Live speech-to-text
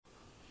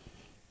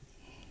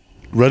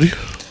Ready?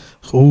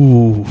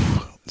 Ooh,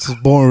 this is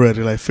born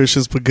ready, like fish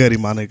and spaghetti,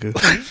 my nigga.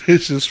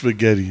 Fish and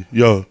spaghetti.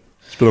 Yo,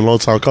 it's been a long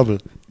time coming.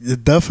 Yeah,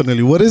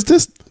 definitely. What is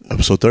this?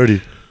 Episode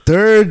 30.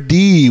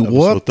 30.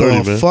 What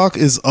 30, the man. fuck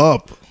is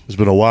up? It's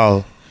been a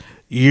while.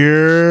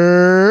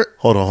 YERRR.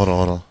 Hold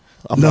on.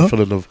 I'm No. not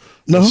feeling the...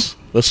 No.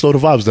 Let's slow the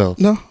vibes down.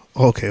 No?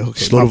 Okay.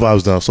 Slow the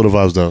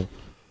vibes down.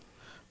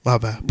 My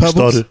bad.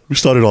 Pebbles? We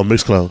started on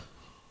Mixcloud.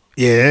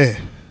 Yeah.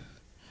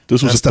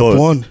 This was That's a step thought.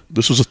 one.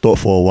 This was a thought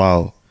for a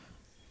while.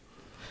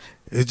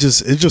 It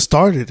just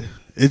started.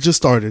 It just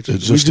started.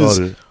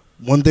 started.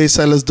 One day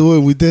said, let's do it,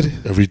 and we did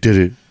it. And we did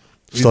it.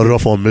 Started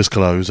off on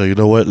Mixcloud. He was like, you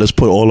know what? Let's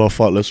get all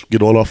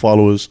our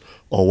followers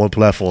on one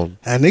platform.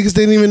 And niggas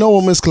didn't even know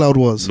what Miss Cloud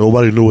was.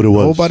 Nobody knew what it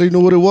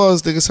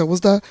was. Niggas said, what's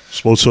that?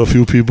 Spoke to a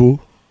few people.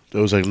 They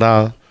was like,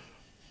 nah,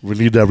 we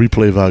need that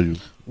replay value.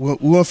 We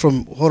went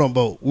from, hold on,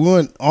 Bo. We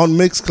went on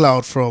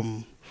Mixcloud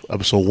from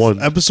Episode 1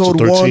 to episode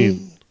 13.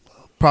 1,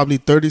 probably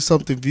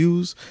 30-something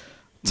views,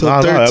 to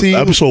Nah, 13.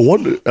 episode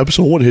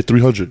one hit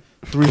 300.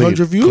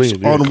 300 views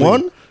yeah, on clean.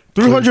 one?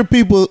 300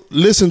 people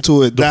listen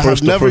to it that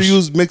have never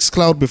used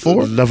Mixcloud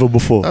before? Never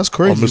before. That's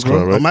crazy, on Mixcloud,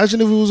 bro. right?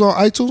 Imagine if it was on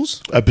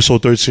iTunes.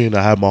 Episode 13,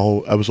 I had my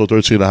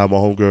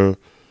homegirl,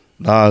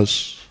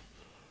 Nas,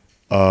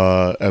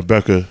 and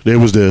Becca. They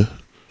was there.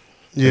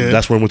 Yeah. And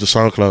that's when we went to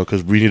SoundCloud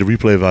because we need a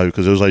replay value.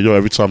 Because it was like, yo,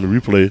 every time we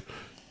replay,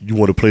 you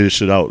want to play this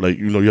shit out. Like,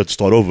 you have to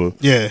start over.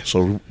 Yeah.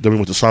 So then we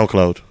went to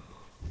SoundCloud.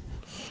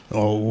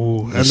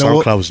 Oh, and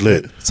SoundCloud was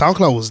lit.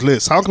 SoundCloud was lit.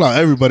 SoundCloud,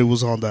 everybody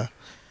was on that.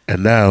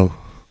 And now,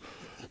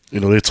 they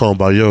talking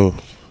about, yo,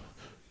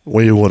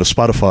 when you go to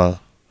Spotify,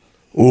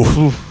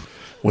 oof.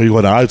 When you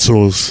go to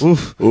iTunes,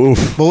 oof.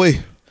 But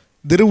wait,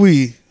 didn't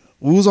we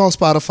was on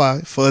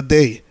Spotify for a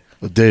day.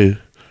 A day.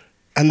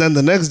 And then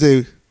the next day,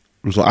 It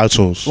was on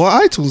iTunes. well,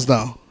 iTunes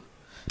now.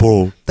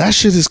 Boom. That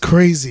shit is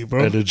crazy,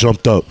 bro. And it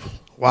jumped up.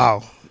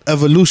 Wow.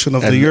 Evolution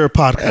of the YERRR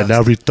podcast. And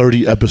now we're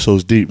 30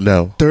 episodes deep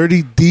now.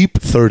 30 deep.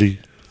 30.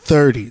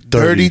 30.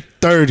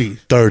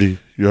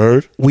 You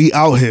heard? We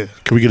out here.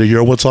 Can we get a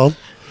YERRR one time?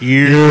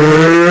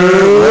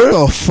 YERRR.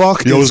 What the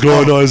fuck Yo, is what's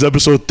going on? It's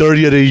episode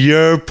 30 of the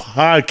YERRR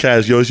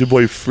podcast. Yo, it's your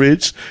boy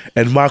Fridge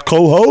and my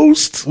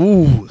co-host.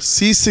 Ooh,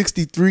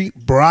 C63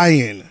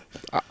 Brian.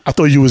 I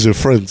thought you was in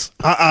Friends.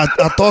 I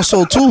thought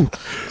so too.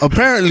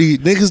 Apparently,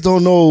 niggas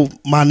don't know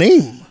my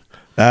name.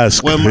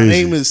 That's Well, crazy. my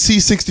name is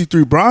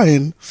C63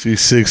 Brian.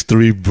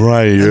 C63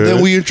 Brian. And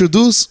then we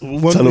introduce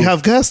when we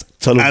have guests.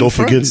 Tell them don't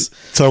forget it.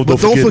 Tell them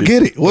don't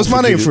forget it. What's my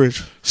name,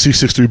 Fridge?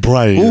 C63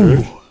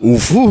 Brian.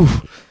 Ooh.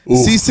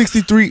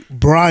 C63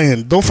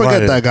 Brian. Don't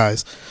forget Brian. that,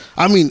 guys.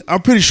 I mean,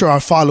 I'm pretty sure our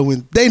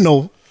following, they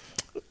know.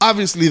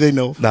 Obviously, they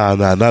know. Nah.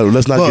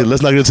 Let's not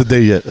get into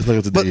today yet.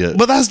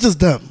 But that's just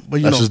them.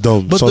 But That's just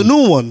dumb. But the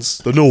new ones.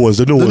 The new ones.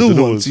 The new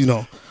ones.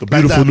 The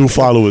beautiful new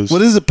followers.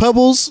 What is it?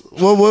 Pebbles?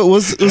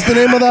 What's the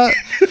name of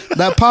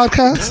that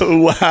podcast?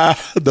 Wow.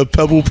 The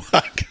Pebble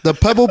podcast. The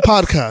Pebble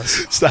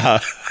podcast.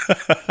 Stop.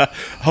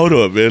 Hold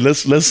on, man. Let's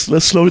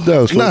slow it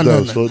down.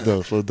 Slow it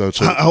down.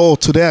 Oh,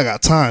 today I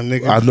got time,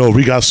 nigga. I know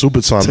we got super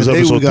time. This Today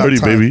episode we got 30,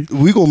 time. baby.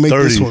 We gonna make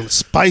 30. this one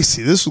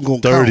spicy. This one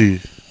gonna 30.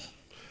 count.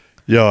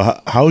 Yo,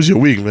 how's your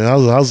week, man?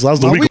 How's the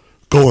My week week-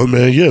 going,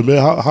 man? Yeah, man.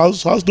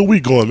 How's the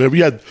week going, man? We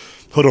had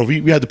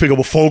to pick up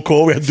a phone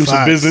call. We had to do some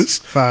Facts. business.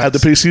 Facts. Had to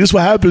pay. See, this is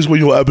what happens when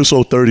you're on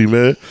episode 30,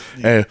 man.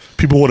 And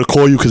people want to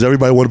call you because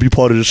everybody want to be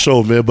part of the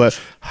show, man. But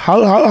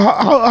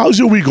how's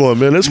your week going,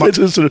 man? Let's get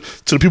to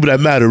the people that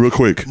matter real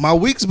quick. My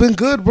week's been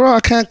good, bro.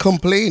 I can't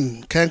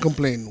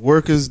complain.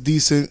 Work is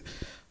decent.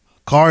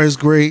 Car is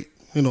great.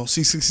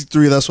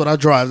 C63. That's what I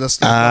drive.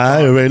 That's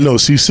I already know.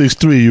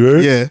 C63, you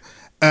heard? yeah.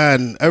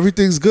 And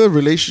everything's good.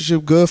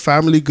 Relationship good.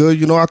 Family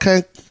good. I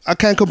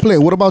can't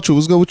complain. What about you?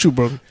 What's good with you,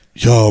 bro?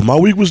 Yo, my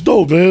week was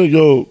dope, man.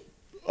 Yo,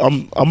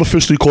 I'm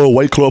officially called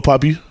White Claw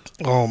Poppy.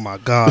 Oh my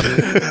God.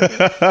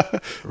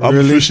 I'm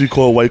officially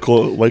called White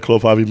Claw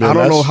Poppy, man. I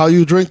don't know how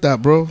you drink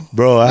that, bro.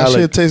 Bro, That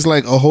shit tastes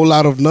like a whole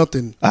lot of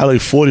nothing. I had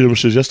like 40 of them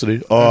shit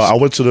yesterday. I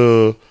went to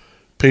the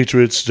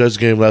Patriots-Jets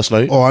game last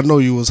night. Oh, I know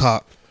you was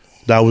hot.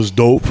 That was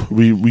dope.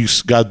 We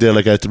got there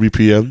like at 3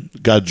 p.m.,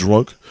 got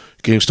drunk.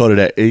 Game started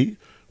at 8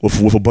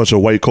 with a bunch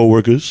of white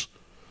coworkers.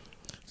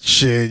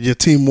 Shit, your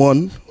team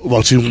won.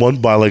 Well, team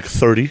won by like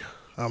 30.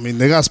 I mean,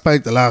 they got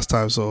spanked the last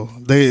time, so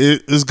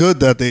it's good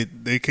that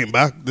they came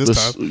back this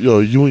time. Yo,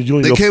 you and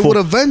They your came with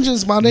a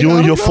vengeance, my nigga. You I and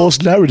don't your know.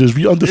 false narratives.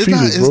 We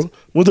undefeated, It's bro.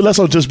 When the last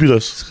time just beat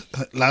us?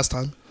 Last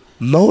time.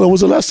 No, that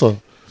was the last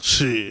time.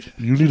 Shit.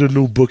 You need a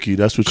new bookie.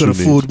 That's what Could you have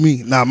need. fooled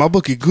me. Nah, my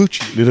bookie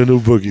Gucci. Need a new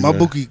bookie, My man.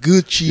 bookie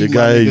Gucci. Your my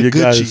guy, nigga your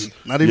Gucci. guys,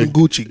 Not even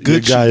Gucci. Gucci. Your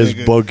guy is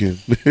nigga.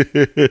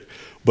 bugging.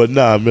 But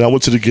nah, man, I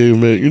went to the game,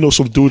 man.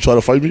 Some dude tried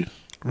to fight me.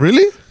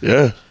 Really?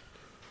 Yeah.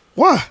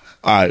 Why?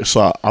 All right,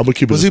 so I'm gonna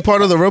keep it. Was he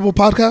part of the Rebel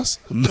podcast?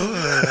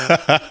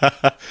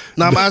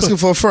 Nah, I'm asking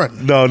for a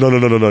friend.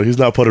 No. He's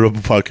not part of the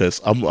Rebel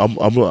podcast.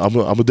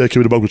 I'm a dead kid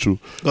with a bug with you.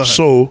 Go ahead.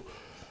 So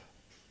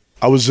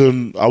I was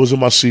in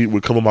my seat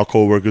with some of my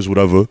coworkers,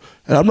 whatever.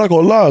 And I'm not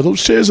gonna lie,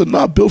 those chairs are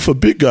not built for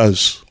big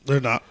guys.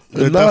 They're not.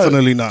 They're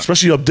definitely not.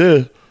 Especially up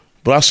there.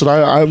 But I said,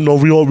 I know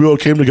we all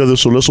came together,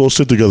 so let's all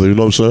sit together, you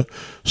know what I'm saying?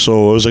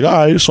 So I was like, all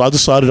right. So I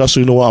decided, I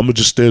said, you know what, I'm going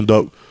to just stand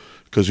up.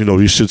 Because, you know,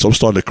 these shits, I'm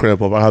starting to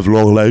cramp up. I have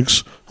long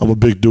legs. I'm a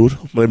big dude.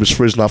 My name is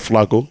Frizz, not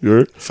Flacco. You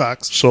heard?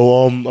 Facts.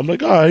 So I'm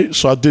like, all right.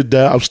 So I did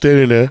that. I'm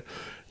standing there.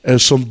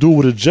 And some dude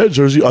with a Jet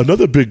jersey,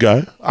 another big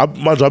guy. I've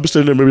been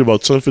standing there maybe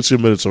about 10,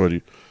 15 minutes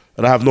already.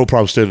 And I have no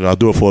problem standing there. I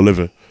do it for a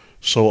living.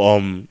 So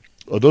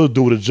another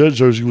dude with a Jet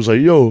jersey was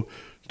like, yo,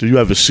 do you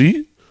have a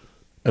seat?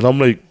 And I'm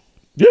like,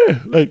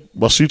 yeah, like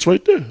my seat's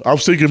right there. I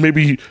was thinking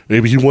maybe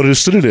he wanted to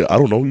sit in it. I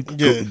don't know.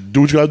 Yeah.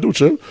 Do what you gotta do,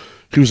 champ.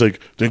 He was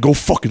like, then go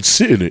fucking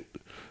sit in it.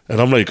 And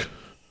I'm like,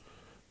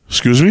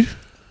 excuse me?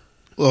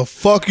 Well,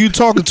 fuck you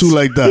talking to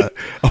like that?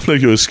 I'm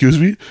like, yo, excuse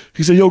me?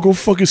 He said, yo, go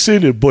fucking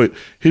sit in it. But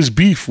his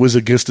beef was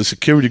against the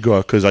security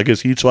guard because I guess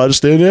he tried to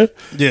stand there.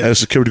 Yeah. And the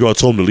security guard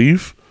told him to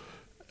leave.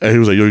 And he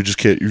was like, yo, you just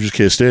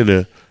can't stand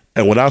there.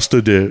 And when I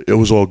stood there, it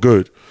was all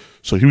good.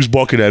 So he was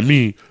barking at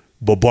me,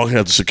 but barking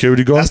at the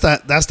security guard.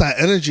 That's that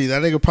energy.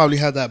 That nigga probably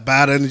had that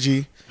bad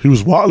energy. He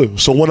was wilding.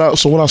 So when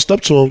I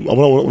stepped to him,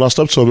 when I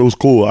stepped to him, it was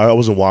cool. I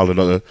wasn't wilding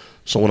nothing.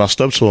 So when I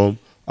stepped to him,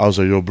 I was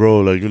like, yo, bro,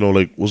 like, you know,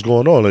 like, what's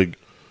going on? Like,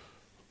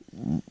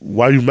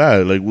 why are you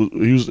mad? Like,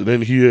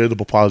 then he ended up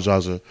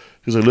apologizing.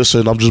 He's like,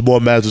 listen, I'm just more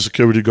mad at the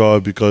security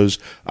guard because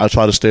I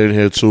tried to stay in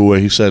here too.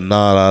 And he said,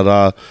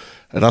 nah.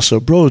 And I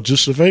said, bro,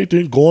 just if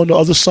anything, go on the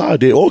other side.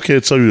 They all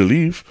can't tell you to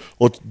leave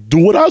or do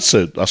what I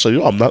said. I said,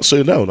 yo, I'm not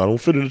sitting down. I don't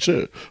fit in the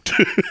chair.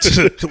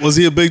 Was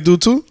he a big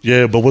dude too?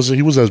 Yeah, but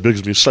he wasn't as big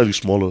as me, slightly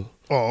smaller.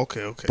 Oh,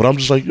 okay. But I'm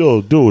just like,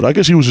 yo, dude, I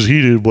guess he was just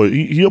heated, but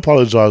he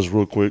apologized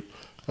real quick.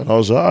 And I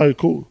was like, all right,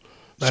 cool.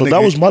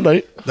 That was my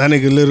night. That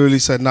nigga literally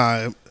said,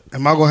 nah,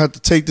 am I going to have to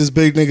take this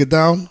big nigga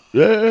down?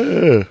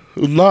 Yeah.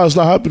 Nah, it's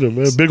not happening,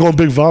 man. Big on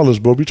big violence,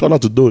 bro. We try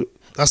not to do it.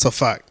 That's a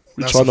fact.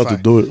 We try not to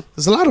do it.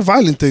 There's a lot of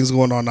violent things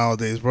going on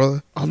nowadays,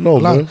 brother. I know,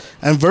 man.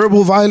 And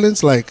verbal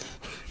violence, like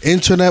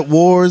internet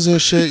wars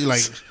and shit,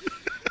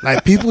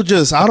 like people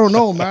just, I don't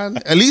know, man.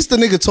 At least the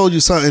nigga told you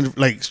something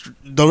like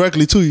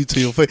directly to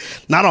your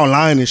face, not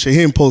online and shit. He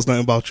didn't post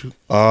nothing about you.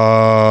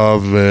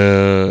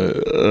 Man.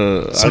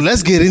 So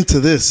let's get into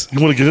this.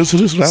 You want to get into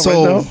this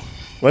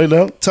right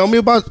now? Tell me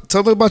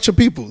about your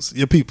peoples.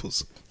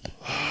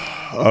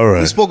 All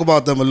right. We spoke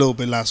about them a little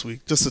bit last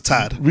week, just a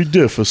tad. We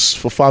did for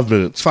 5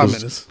 minutes. 5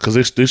 minutes.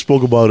 Because they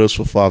spoke about us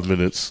for 5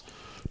 minutes.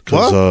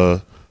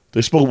 What?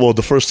 They spoke about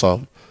the first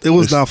time. It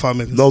was not 5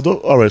 minutes. No,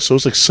 all right. So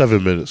it's like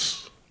 7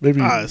 minutes. Maybe.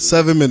 All right,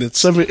 7 minutes.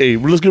 7, 8.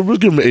 Let's give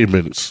them 8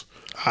 minutes.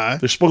 All right.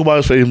 They spoke about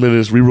us for 8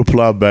 minutes. We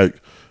replied back.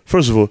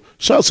 First of all,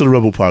 shout out to the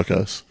Rebel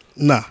Podcast.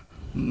 Nah.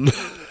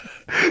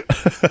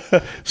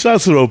 Shout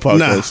out to the Rebel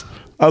Podcast.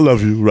 Nah. I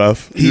love you,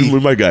 Ralph.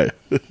 You're my guy.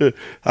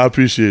 I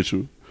appreciate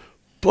you.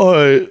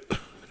 But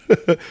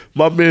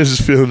my man's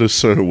just feeling a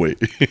certain way.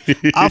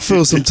 I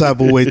feel some type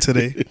of way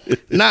today.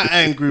 Not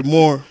angry,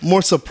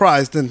 more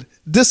surprised than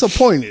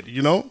disappointed,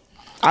 you know?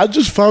 I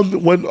just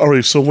found when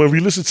we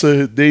listen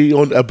to they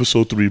on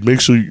episode 3, make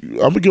sure I'm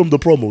gonna give them the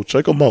promo.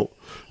 Check them out.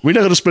 We're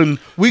not gonna spend.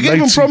 We gave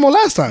them promo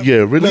last time.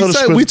 Yeah,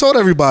 we told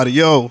everybody,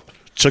 yo,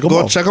 check them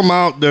out. Check them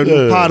out. Their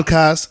new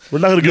podcast. We're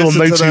not gonna give them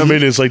 19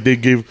 minutes like they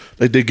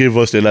gave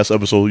us their last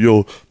episode.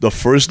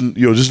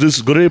 Just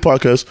listen, go to their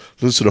podcast.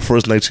 Listen to the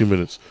first 19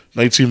 minutes.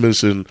 19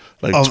 minutes in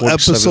like of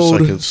 27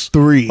 seconds.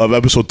 3. Of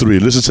episode 3.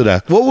 Listen to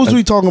that. What was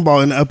we talking about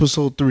in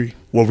episode 3?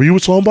 What we were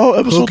talking about?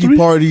 Episode 3? Hooky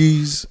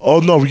parties. Oh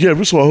no, yeah,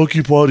 we saw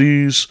hooky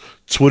parties,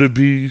 Twitter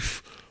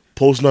beef,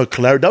 post nut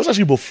clarity. That was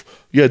actually before.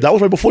 Yeah, that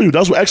was right before you. That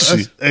was with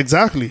Ecstasy.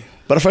 Exactly.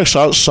 Matter of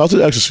fact, shout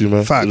to Ecstasy,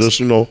 man. Facts. Just,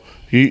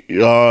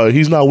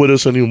 he's not with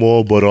us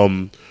anymore, but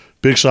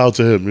big shout out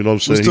to him. You know what I'm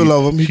saying? We still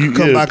love him. He could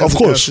come back. Of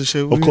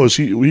course,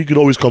 he could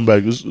always come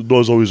back. The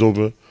door's always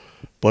open.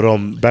 But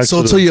back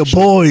to your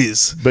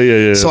boys. But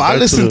yeah. So I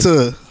listened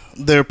to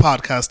their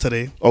podcast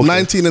today. Okay.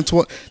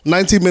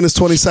 19 minutes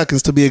 20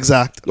 seconds to be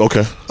exact.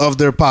 Okay. Of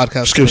their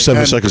podcast. Skip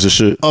 7 seconds of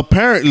shit.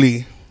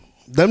 Apparently,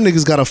 them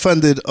niggas got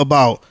offended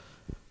about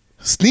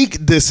sneak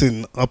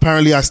dissing.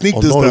 Apparently, I sneak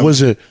dissed them. No, it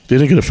wasn't. They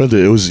didn't get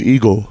offended. It was his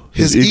ego.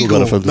 His ego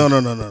got offended.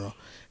 No.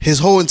 His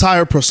whole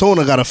entire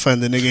persona got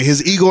offended, nigga.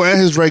 His ego and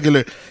his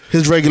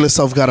regular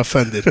self got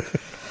offended.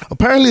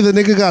 Apparently, the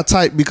nigga got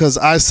tight because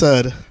I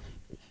said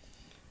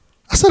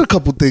a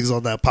couple things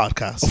on that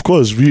podcast. Of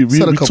course, we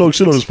talk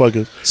shit on this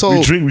podcast.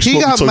 So he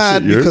got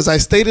mad because I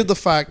stated the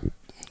fact,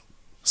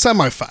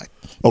 semi-fact,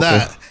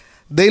 that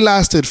they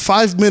lasted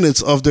 5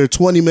 minutes of their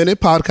 20-minute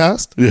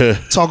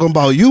podcast talking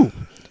about you.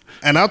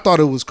 And I thought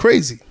it was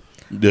crazy.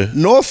 Yeah.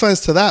 No offense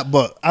to that,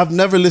 but I've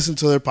never listened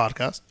to their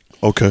podcast.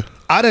 Okay.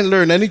 I didn't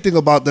learn anything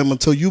about them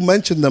until you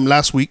mentioned them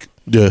last week.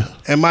 Yeah.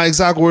 And my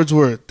exact words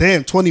were,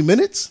 damn, 20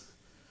 minutes?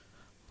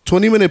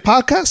 20-minute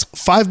podcast?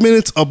 5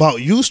 minutes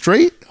about you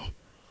straight?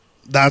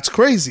 That's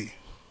crazy.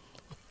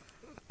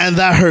 And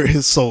that hurt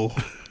his soul.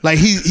 Like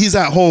he's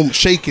at home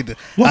shaking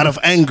out of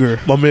anger.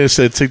 My man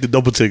said, take the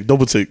double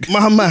take.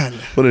 My man.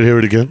 Want to hear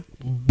it again?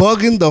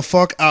 Bugging the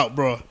fuck out,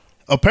 bro.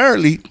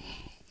 Apparently,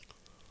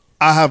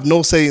 I have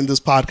no say in this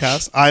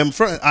podcast. I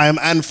am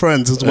and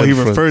friends is what he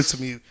referred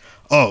to me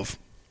of.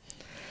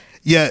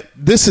 Yeah,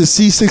 this is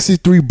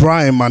C63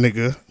 Brian, my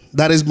nigga.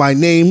 That is my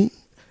name.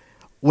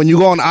 When you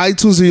go on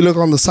iTunes and you look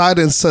on the side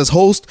and it says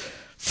host,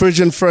 Fridge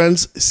and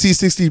Friends,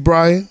 C60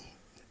 Brian.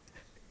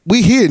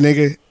 We here,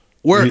 nigga.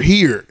 We're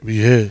here. We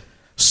here.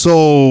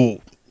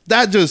 So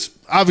that just,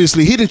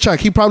 obviously, he didn't check.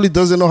 He probably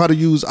doesn't know how to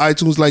use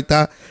iTunes like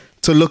that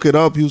to look it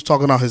up. He was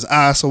talking out his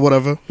ass or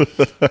whatever.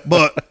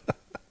 But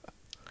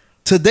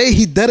today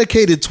he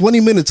dedicated 20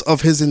 minutes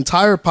of his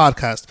entire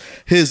podcast,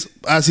 his,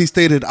 as he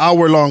stated,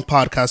 hour-long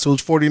podcast. It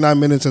was 49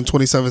 minutes and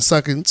 27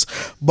 seconds.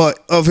 But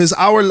of his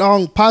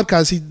hour-long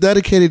podcast, he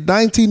dedicated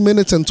 19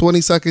 minutes and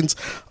 20 seconds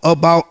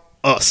about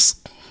us.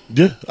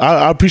 Yeah,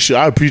 I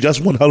appreciate. That's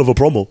one hell of a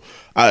promo.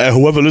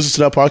 Whoever listens to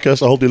that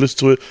podcast, I hope they listen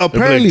to it.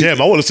 Apparently, like,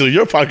 damn, I want to listen to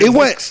your podcast.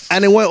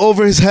 It went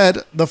over his head.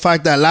 The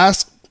fact that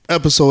last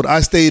episode I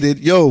stated,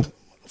 "Yo,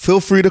 feel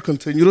free to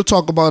continue to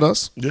talk about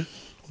us. Yeah,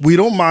 we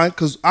don't mind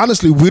because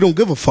honestly, we don't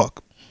give a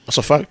fuck." That's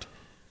a fact.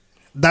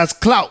 That's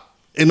clout.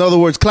 In other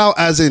words, clout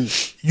as in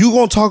you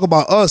gonna talk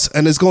about us,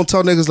 and it's gonna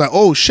tell niggas like,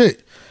 "Oh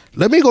shit,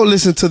 let me go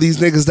listen to these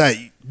niggas that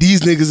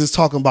these niggas is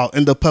talking about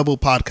in the Pebble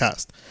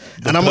podcast."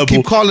 And I'm going to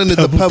keep calling it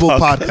the Pebble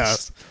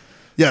podcast.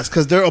 Yes,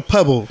 because they're a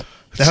Pebble.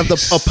 They have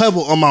a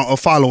Pebble amount of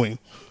following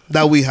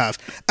that we have.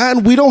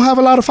 And we don't have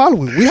a lot of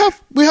following. We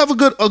have a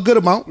good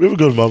amount. We have a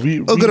good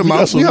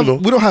amount.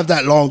 We don't have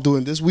that long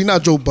doing this. We're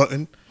not Joe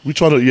Budden. We're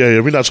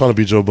not trying to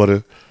be Joe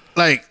Budden.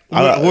 Like,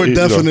 we're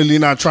definitely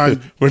not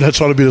trying. We're not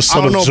trying to be the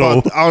son of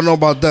Joe. I don't know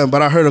about them,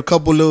 but I heard a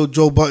couple little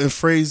Joe Budden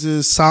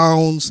phrases,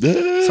 sounds.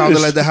 Yes. Sounded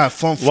like they had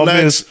fun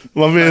flex.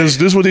 My man,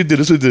 this is what they did.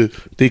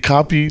 They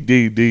copied.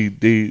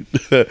 They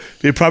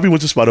probably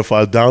went to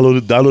Spotify,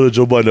 downloaded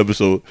Joe Budden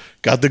episode,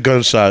 got the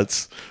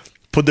gunshots,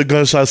 put the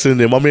gunshots in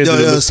there. My man,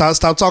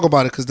 stop talking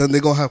about it because then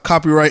they're gonna have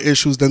copyright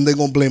issues. Then they're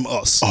gonna blame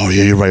us. Oh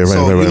yeah, you're right.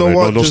 So, right. You know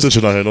what? No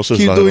stitching on here. No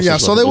stitching keep on doing here. that.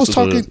 So they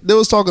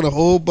was talking a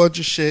whole bunch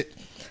of shit.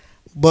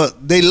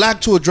 But they lack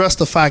to address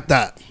the fact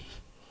that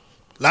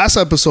last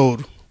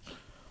episode,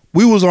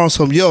 we was on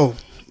some,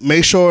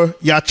 make sure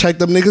y'all check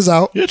them niggas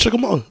out. Yeah, check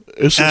them out.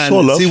 It's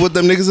all love. See what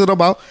them niggas are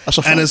about. That's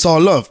a fact. And it's all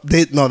love.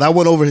 That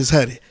went over his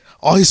head.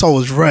 All he saw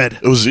was red.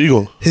 It was his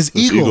ego. His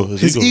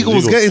ego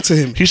was getting to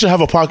him. He should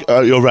have a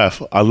podcast. Yo,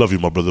 Raph, I love you,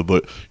 my brother,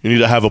 but you need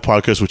to have a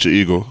podcast with your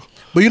ego.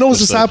 But you know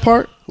what's the sad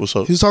part? What's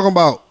up? He's talking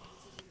about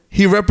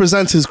he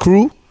represents his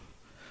crew.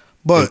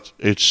 But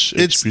it's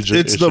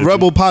the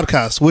Rebel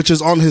podcast, which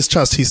is on his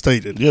chest, he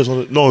stated. Yeah, it's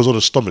on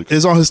his stomach.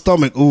 It's on his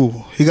stomach.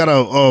 Ooh. He got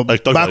a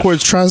like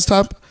backwards trans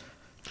tap.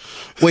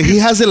 Wait, he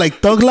has it like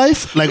Thug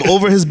Life? Like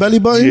over his belly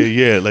button?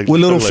 Yeah. Like with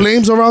little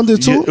flames around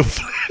it too? Yeah.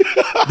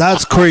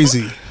 That's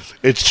crazy.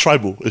 It's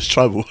tribal.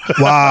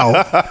 Wow.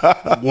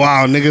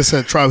 Nigga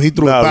said tribal. He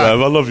threw it back.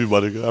 Man, I love you,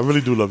 my nigga. I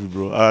really do love you,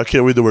 bro. I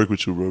can't wait to work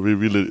with you, bro. We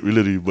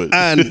literally, but.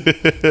 And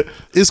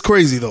it's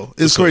crazy, though.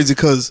 It's crazy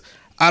because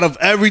out of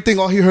everything,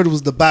 all he heard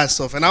was the bad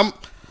stuff. And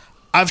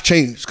I've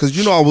changed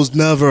because, I was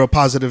never a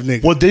positive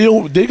nigga. Well,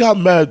 they got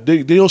mad.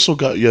 They also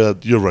got, yeah,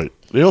 you're right.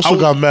 They also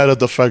got mad at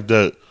the fact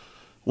that,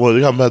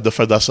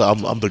 I said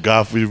I'm the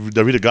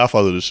the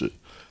godfather of this shit.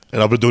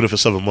 And I've been doing it for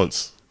 7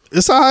 months.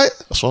 It's all right.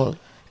 That's fine.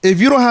 If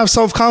you don't have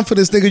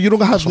self-confidence, nigga, you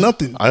don't have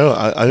nothing.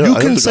 You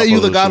can say you're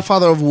the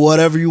godfather of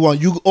whatever you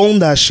want. You own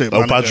that shit,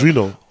 man.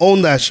 Padrino.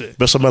 Own that shit.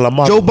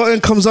 Joe Budden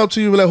comes up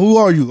to you like, who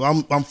are you?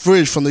 I'm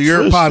Fridge from the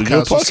YERRR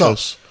podcast. What's up?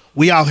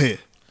 We out here.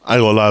 I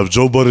ain't gonna lie. If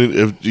Joe Budden, I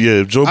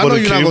know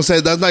you're not gonna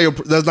say that's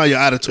not your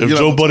attitude. If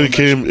Joe Budden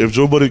came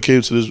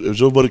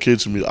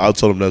to me, I'll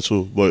tell him that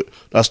too. But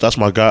that's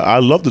my guy. I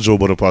love the Joe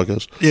Budden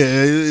podcast. Yeah,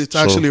 it's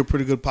actually a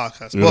pretty good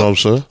podcast. You know what I'm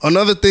saying?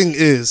 Another thing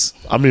is,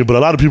 but a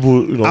lot of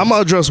people, I'm gonna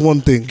address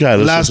one thing.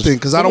 Last thing,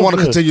 because I don't want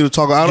to continue to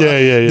talk.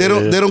 They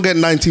don't get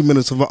 19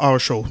 minutes of our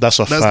show. That's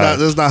a fact.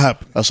 That's not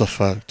happening. That's a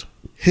fact.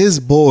 His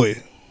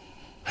boy,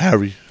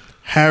 Harry,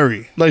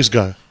 nice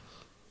guy.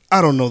 I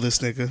don't know this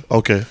nigga.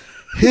 Okay.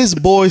 His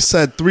boy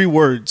said 3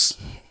 words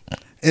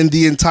in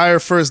the entire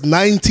first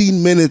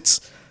 19 minutes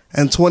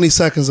and 20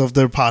 seconds of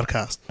their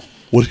podcast.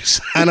 What he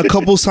say? And a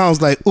couple sounds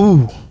like,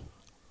 ooh,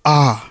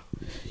 ah,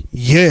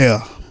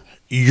 yeah,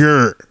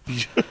 YERRR.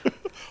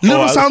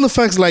 Little sound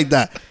effects like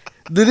that.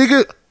 The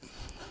nigga,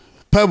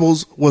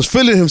 Pebbles, was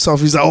feeling himself.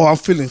 He's like, I'm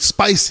feeling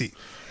spicy.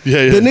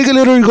 Yeah. The nigga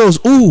literally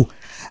goes, ooh,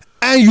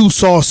 and you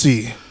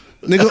saucy.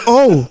 Nigga,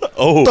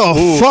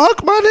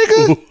 fuck, my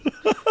nigga?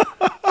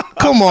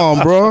 Come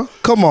on, bro.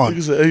 Come on.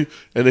 And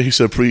then he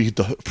said preheat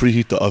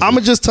the oven.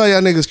 I'ma just tell y'all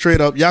niggas straight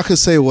up, y'all can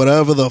say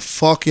whatever the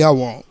fuck y'all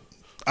want.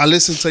 I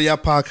listened to y'all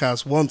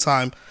podcast one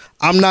time.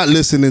 I'm not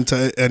listening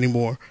to it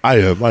anymore. I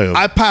am.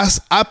 I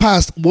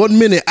passed 1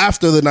 minute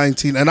after the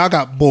 19 and I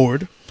got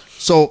bored.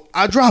 So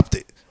I dropped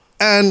it.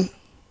 And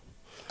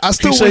I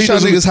still wish y'all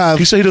niggas have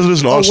he said he doesn't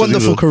listen to a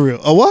wonderful career.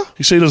 A what?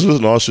 He said he doesn't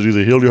listen to our shit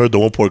either. He only heard the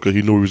one part because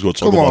he knew he was going to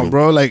talk about it. Come on,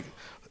 bro. Like,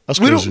 that's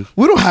crazy.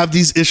 We don't have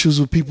these issues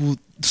with people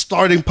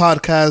starting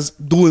podcasts,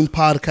 doing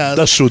podcasts.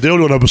 That's true. They're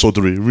only on episode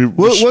 3.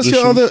 What's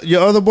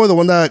your other boy, the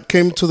one that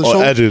came to the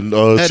show? Eden,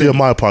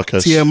 TMI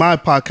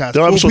podcast.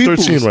 They're on episode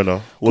 13 right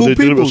now. Well,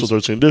 they're episode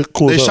 13. They're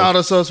cool. They shout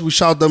us. We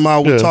shout them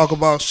out. We talk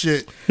about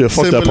shit. Yeah,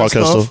 fuck that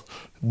podcast though.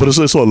 But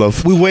it's all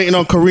love. We waiting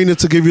on Karina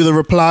to give you the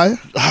reply.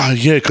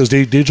 Yeah, because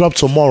they drop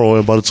tomorrow,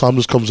 and by the time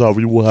this comes out,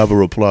 we will have a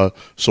reply.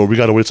 So we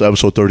gotta wait till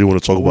episode 31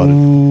 to talk about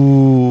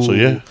it. So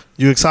yeah,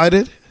 you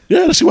excited?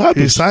 Yeah, let's see what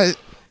happens. You excited?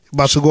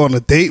 About to go on a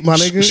date, my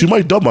nigga? She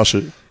might dub my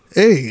shit.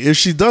 Hey, if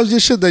she does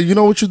your shit, then you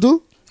know what you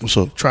do? What's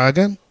up? Try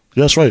again.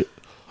 Yeah, that's right.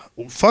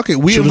 Fuck it.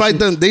 We invite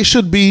them. They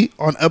should be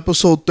on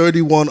episode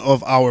 31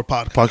 of our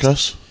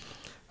podcast.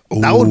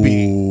 That would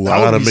be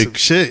some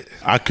shit.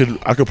 I could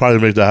probably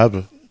make that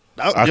happen.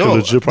 I could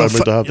legit probably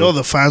make that happen. Yo,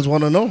 the fans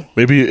want to know.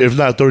 Maybe if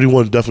not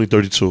 31, definitely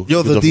 32.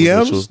 Yo, the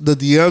DMs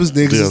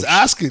niggas is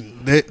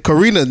asking.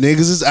 Karina niggas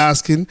is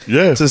asking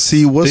to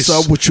see what's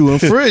up with you and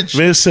Fridge.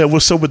 Man said,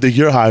 what's up with the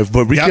Year Hive?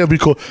 But we can't be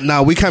called.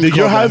 Nah, we can't be called.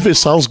 The Year Hive, it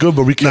sounds good,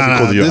 but we can't be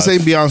called the Year Hive. This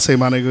ain't Beyonce,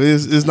 my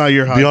nigga. It's not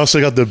Year Hive.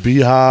 Beyonce got the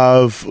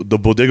Beehive. The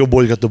Bodega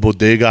Boys got the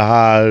Bodega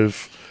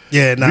Hive.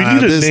 Yeah, nah,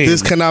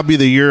 this cannot be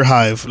the Year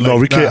Hive. No,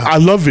 we can't. I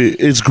love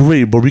it. It's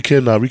great, but we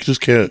cannot. We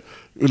just can't.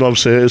 You know what I'm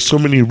saying? It's so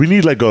many. We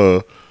need like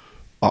a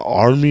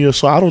army or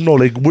so. I don't know.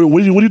 Like, what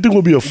do you think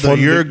would be a fun?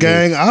 The Year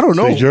Gang. I don't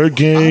know. The Year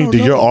Gang. The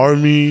Year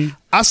Army.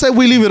 I said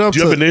we leave it up. Do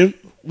you have a name?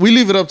 We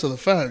leave it up to the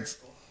fans.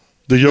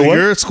 The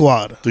Year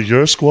Squad. The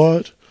Year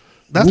Squad.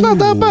 That's not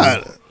that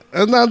bad.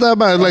 It's not that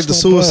bad. It's like the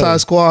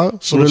Suicide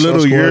Squad. So the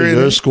little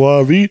Year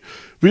Squad. We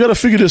gotta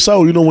figure this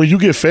out. You know, when you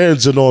get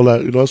fans and all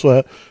that, you know,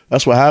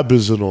 that's what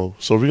happens and all.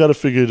 So we gotta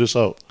figure this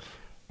out.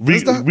 We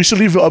should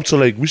leave it up to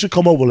we should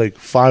come up with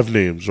 5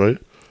 names, right?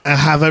 And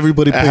have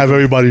everybody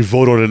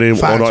vote on the name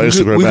on our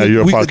Instagram at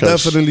your podcast. We can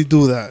definitely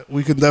do that.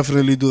 We can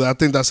definitely do that. I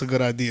think that's a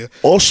good idea.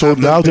 Also,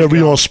 now that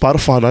we're on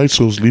Spotify and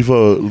iTunes,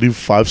 leave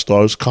 5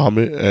 stars,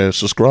 comment, and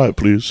subscribe,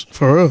 please.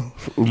 For real.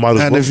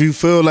 And if you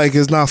feel like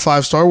it's not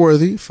 5-star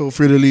worthy, feel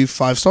free to leave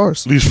 5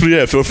 stars. Feel free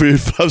to leave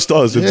 5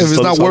 stars. Yeah, if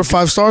it's not worth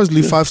 5 stars,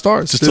 leave 5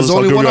 stars. There's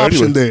only one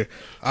option there.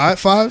 All right,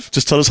 5.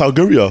 Just tell us how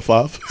good we are.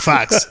 5.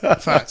 Facts.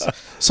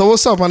 So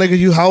what's up, my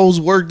nigga? How's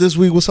work this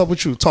week? What's up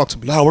with you? Talk to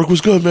me. Nah, work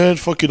was good, man.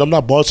 Fuck it. I'm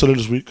not bartending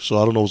this week,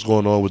 so I don't know what's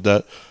going on with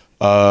that.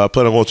 I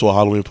plan on going to a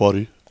Halloween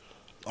party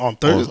on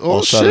Thursday.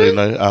 On Saturday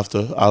night after.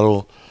 I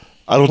don't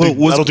think they know.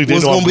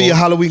 What's gonna be your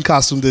Halloween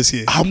costume this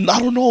year? I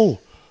don't know.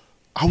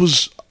 I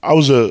was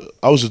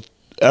an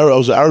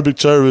Arabic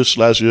terrorist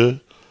last year.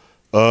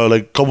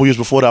 A couple years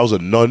before that, I was a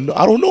nun.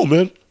 I don't know,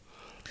 man.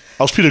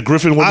 I was Peter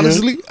Griffin one year.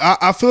 Honestly,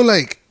 I feel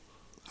like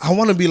I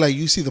want to be like,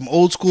 you see them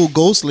old school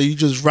ghosts, like you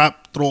just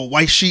throw a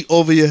white sheet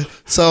over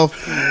yourself,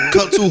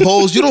 cut 2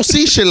 holes. You don't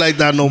see shit like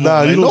that no more.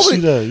 Nah, you don't see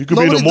that. You can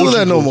be an emoji do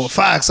that no more.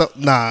 Facts.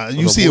 Nah,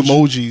 you see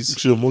emojis. You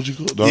see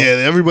emoji? No.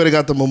 Yeah, everybody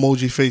got them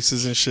emoji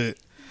faces and shit.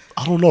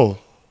 I don't know.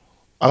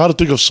 I got to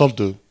think of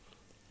something.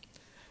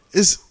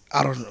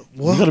 I don't know.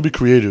 What? You got to be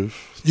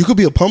creative. You could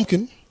be a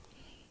pumpkin.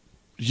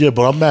 Yeah,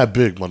 but I'm mad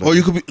big, man. Or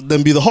you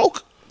could be the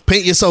Hulk.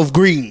 Paint yourself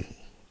green.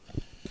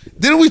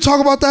 Didn't we talk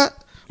about that?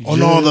 Oh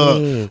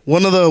no,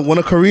 one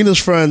of Karina's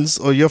friends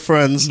or your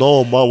friends.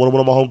 No, one of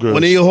my homegirls.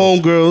 One of your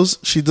homegirls,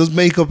 she does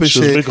makeup and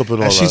shit. Makeup and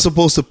all and she's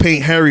supposed to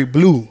paint Harry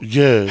blue.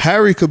 Yeah.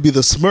 Harry could be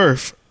the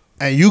Smurf,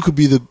 and you could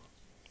be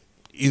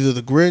either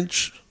the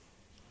Grinch.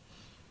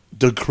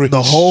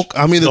 The Hulk.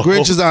 I mean, the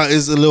Grinch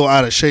is a little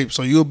out of shape.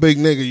 So you a big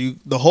nigga.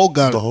 The Hulk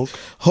got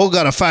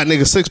a fat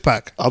nigga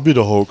 6-pack. I'll be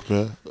the Hulk,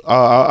 man.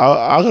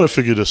 I gotta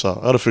figure this out.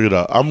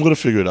 I'm gonna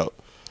figure it out.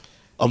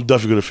 I'm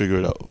definitely gonna figure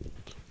it out.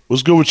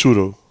 What's good with you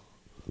though?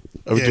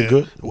 Everything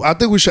good? I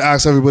think we should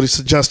ask everybody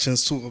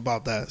suggestions too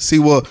about that. See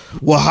what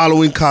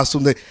Halloween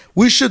costume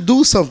we should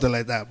do something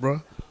like that,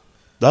 bro.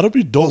 That'll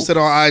be dope. Post it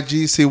on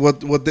IG. See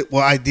what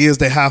ideas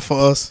they have for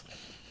us.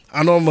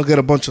 I know I'm gonna get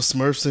a bunch of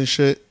Smurfs and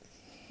shit.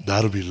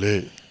 That'll be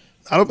lit.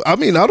 I'll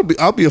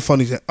be a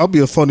funny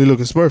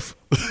looking Smurf.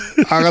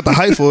 I got the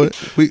height for it.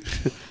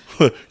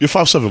 You're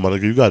 5'7", my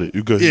nigga. You got it.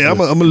 You good. Yeah, I'm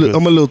a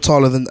little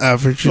taller than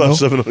average.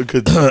 5'7",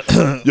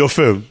 good. Yo,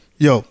 fam.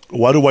 Yo,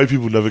 why do white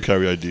people never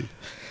carry ID?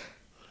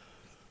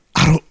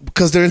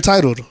 Because they're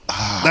entitled.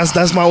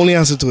 That's my only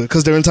answer to it.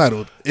 Because they're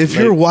entitled. If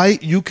you're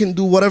white, you can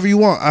do whatever you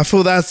want. I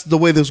feel that's the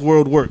way this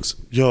world works.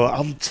 Yo,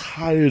 I'm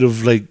tired of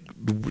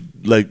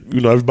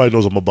everybody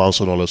knows I'm a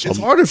bouncer and all that. So it's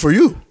harder for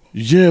you.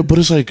 Yeah, but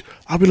it's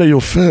I'll be like, yo,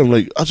 fam,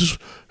 I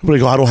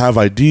don't have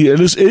ID, and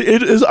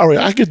it is all right.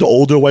 I get the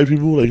older white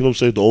people, you know what I'm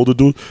saying, the older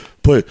dude,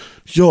 but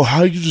yo,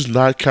 how you just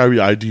not carry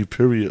ID?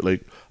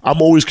 Period.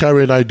 I'm always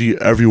carrying ID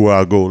everywhere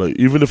I go.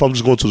 Even if I'm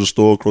just going to the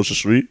store across the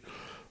street,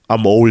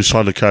 I'm always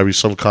trying to carry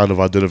some kind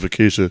of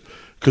identification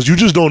because you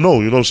just don't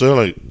know. You know what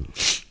I'm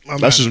saying?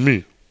 That's just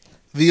me.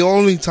 The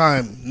only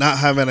time not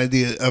having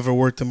ID ever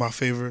worked in my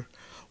favor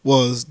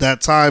was that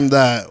time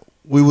that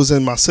we was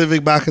in my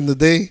Civic back in the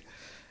day.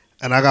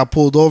 And I got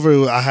pulled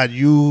over. I had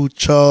you,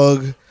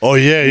 Chug. Oh,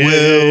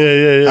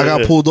 yeah. I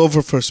got pulled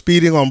over for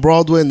speeding on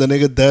Broadway, and the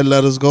nigga dead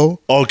let us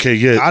go. Okay,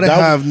 yeah. I didn't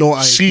have no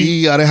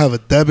ID. I didn't have a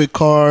debit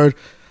card.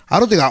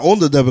 I don't think I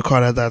owned a debit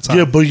card at that time.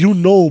 Yeah, but you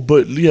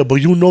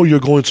know you're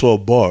going to a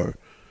bar.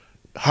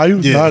 How you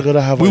not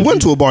gonna have? We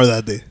went to a bar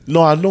that day.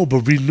 No, I know,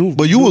 but we knew.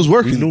 But you was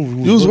working.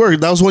 You was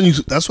working. That's when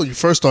you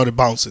first started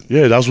bouncing.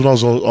 Yeah, that's when I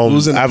was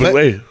on Avenue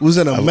A. It was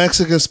in a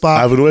Mexican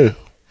spot. Avenue A.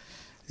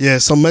 Yeah,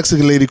 some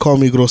Mexican lady called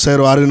me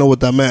grosero. I didn't know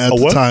what that meant at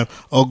the what? time.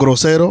 Oh,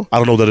 grosero. I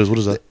don't know what that is. What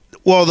is that?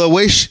 Well, the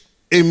way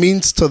it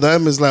means to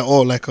them is like,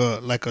 oh, like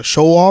a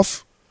show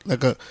off,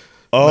 like a.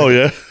 Oh, like,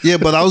 yeah. Yeah,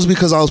 but that was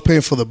because I was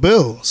paying for the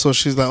bill. So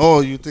she's like, oh,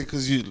 you think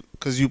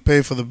because you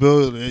pay for the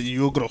bill,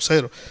 you're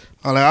grosero.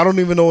 I'm like, I don't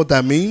even know what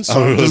that means,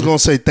 so I'm just gonna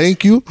say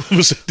thank you.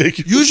 Thank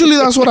you. Usually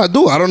that's what I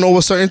do. I don't know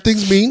what certain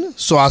things mean,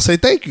 so I say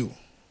thank you.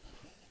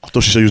 I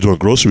thought she said you was doing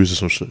groceries or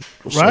some shit.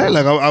 Right?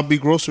 Like I'll be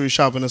grocery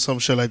shopping or some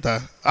shit like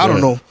that. I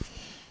don't know.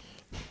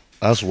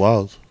 That's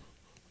wild.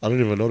 I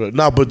didn't even know that.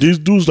 Nah, but these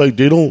dudes, like,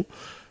 they don't.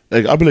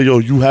 Like, I'll be like, yo,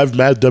 you have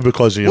mad debit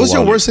cards in your What's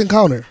wallet. your worst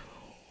encounter?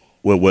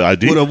 With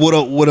ID?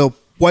 With a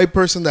white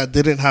person that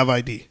didn't have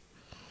ID.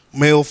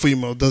 Male,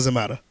 female, doesn't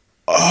matter.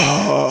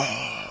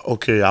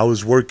 Okay, I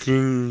was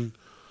working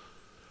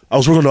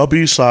on the Upper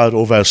East Side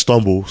over at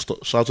Stumble.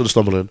 Shout out to the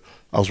Stumbling.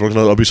 I was working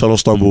on the Upper East Side on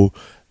Stumble,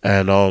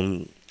 and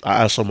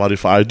I asked somebody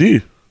for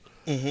ID.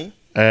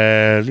 Mm-hmm.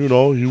 And, you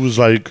know, he was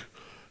like,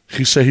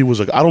 he said he was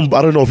like, I don't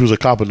know if he was a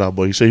cop or not,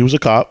 but he said he was a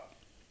cop.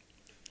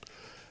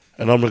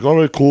 And I'm like, all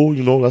right, cool,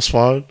 you know, that's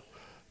fine.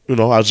 You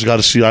know, I just got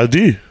to see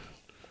ID.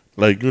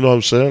 Like, you know what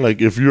I'm saying?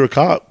 Like, if you're a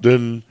cop,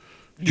 then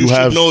you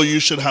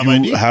should have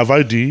ID. You have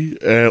ID,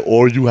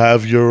 or you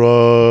have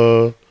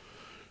your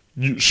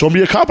show me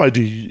your cop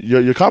ID.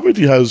 Your cop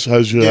ID has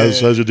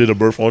your date of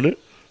birth on it.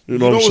 You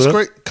know what I'm saying?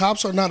 Great?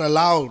 Cops are not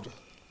allowed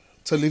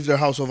to leave their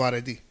house without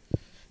ID.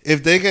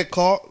 If they get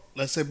caught,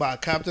 let's say by a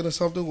captain or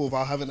something,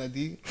 without having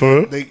ID,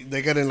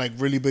 they get in like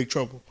really big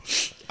trouble.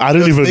 I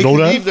didn't even know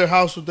that. They leave their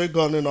house with their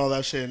gun and all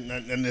that shit,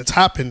 and it's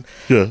happened.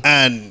 Yeah.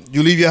 And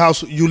you leave your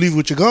house, you leave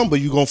with your gun,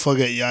 but you gonna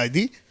forget your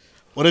ID.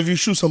 What if you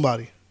shoot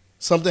somebody?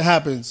 Something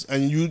happens,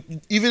 and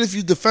even if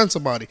you defend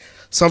somebody,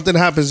 something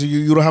happens, and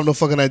you don't have no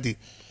fucking ID,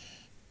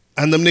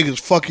 and them niggas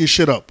fuck your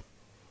shit up.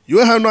 You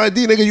don't have no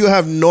ID, nigga. You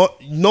have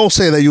no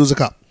say that you was a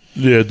cop.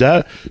 Yeah,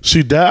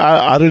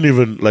 I didn't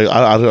even like.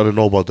 I didn't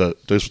know about that.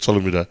 Thanks for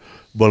telling me that.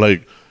 But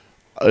like,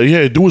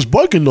 yeah, dude was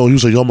bugging though. He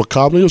was like, "Yo, I'm a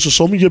cop." Nigga, just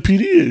show me your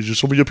PD.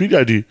 Just show me your PD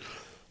ID.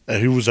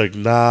 And he was like,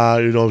 "Nah,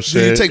 you know what I'm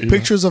saying." Do you take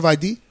pictures of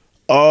ID?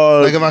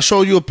 Like if I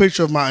show you a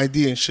picture of my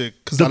ID and shit.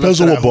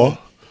 Depends on what bar.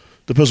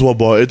 Depends on what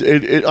bar.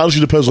 It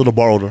honestly depends on the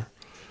bar owner.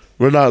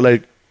 We're not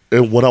like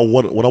when I'm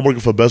working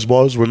for Best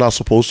Bars, we're not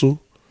supposed to.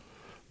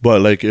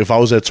 But like if I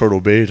was at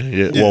Turtle Bay,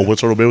 well, when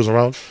Turtle Bay was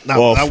around,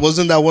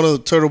 wasn't that one of the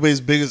Turtle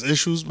Bay's biggest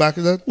issues back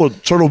then? Well,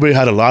 Turtle Bay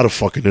had a lot of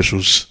fucking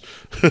issues.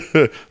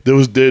 they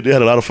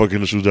had a lot of fucking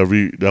issues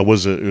that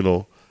wasn't, you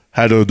know,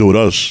 had nothing to do with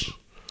us.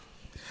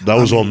 That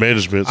was on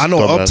management. I know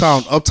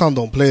Uptown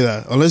don't play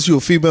that. Unless you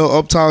a female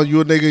Uptown,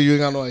 you a nigga, you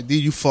ain't got no ID,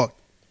 you fucked.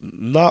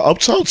 Nah,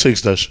 Uptown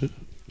takes that shit.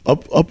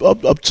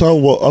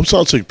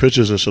 Uptown take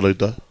pictures and shit like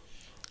that.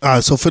 All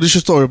right, so finish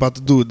your story about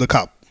the dude, the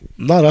cop.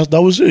 Nah,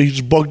 that was it. He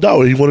just bugged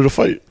out. He wanted to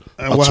fight.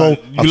 And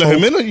you let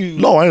him in or you?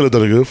 No, I ain't let that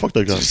nigga in. Fuck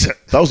that guy.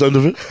 That was the end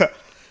of it.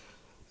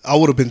 I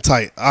would have been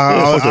tight.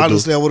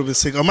 Honestly, I would have been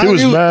sick. He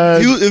was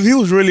mad. If he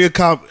was really a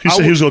cop, he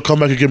said he was gonna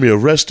come back and get me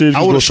arrested.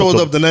 I would have showed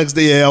up the next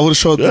day. Yeah, I would have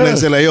showed up the next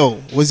day like, yo,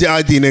 what's your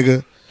ID,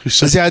 nigga?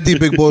 What's your ID,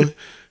 big boy?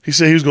 He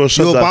said he was gonna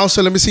shut down. You a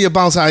bouncer? Let me see your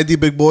bouncer ID,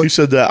 big boy. He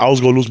said that I was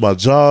gonna lose my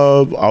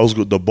job.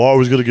 The bar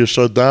was gonna get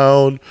shut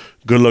down.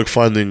 Good luck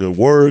finding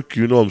work.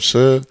 You know what I'm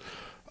saying?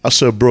 I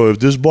said, bro, if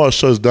this bar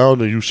shuts down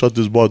and you shut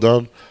this bar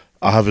down,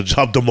 I'll have a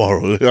job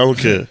tomorrow. I don't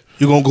care.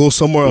 You're going to go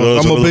somewhere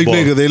else. I'm a big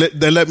nigga.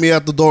 They let me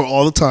out the door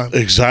all the time.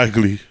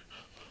 Exactly.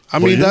 I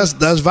mean, that's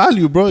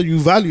value, bro. You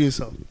value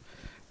yourself.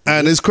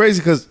 And it's crazy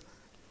because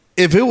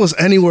if it was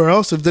anywhere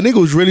else, if the nigga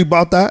was really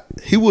about that,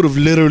 he would have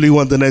literally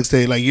went the next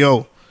day like,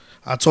 yo,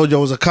 I told you I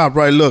was a cop,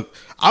 right? Look,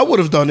 I would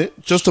have done it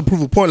just to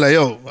prove a point like,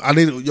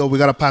 we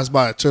got to pass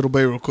by Turtle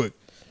Bay real quick.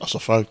 That's a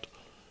fact.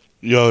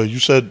 Yo, you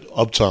said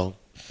Uptown.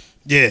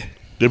 Yeah.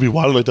 They be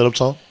wild like that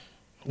Uptown?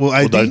 Well,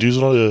 ID? With IDs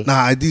and all? Yeah.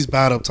 Nah, ID's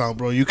bad Uptown,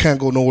 bro. You can't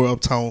go nowhere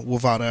Uptown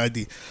without an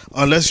ID.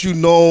 Unless you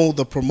know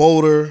the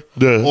promoter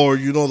or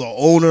you know the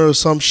owner or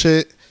some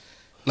shit.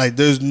 Like,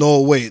 there's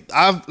no way.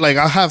 I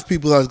have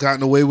people that's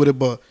gotten away with it,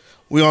 but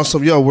we on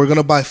some, we're going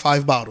to buy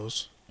 5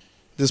 bottles.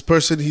 This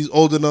person, he's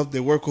old enough, they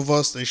work with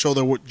us, they show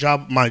their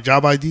my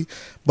job ID,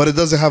 but it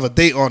doesn't have a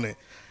date on it.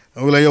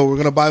 And we're like, we're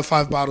going to buy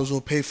 5 bottles,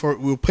 we'll pay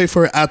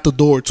for it at the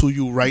door to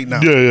you right now.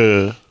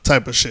 Yeah.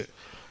 Type of shit.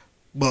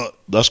 But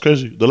that's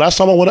crazy. The last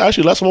time I went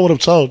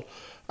uptown,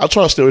 I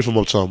try to stay away from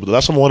uptown. But the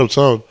last time I went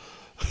uptown,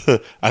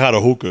 I had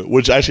a hookah.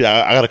 Which actually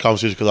I got a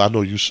conversation because I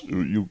know you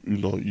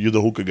know you're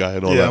the hookah guy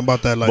and all that. Yeah, I'm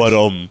about that life. But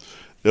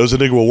there was a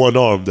nigga with one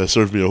arm that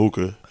served me a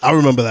hookah. I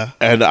remember that,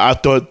 and I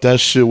thought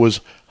that shit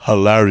was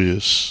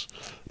hilarious.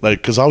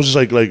 Like, cause I was just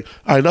like,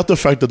 all right, not the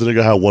fact that the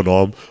nigga had one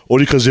arm,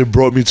 only because it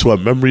brought me to a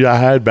memory I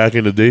had back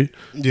in the day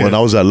when I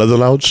was at Leather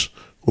Lounge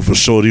with a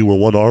shorty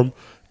with one arm,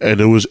 and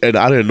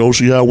I didn't know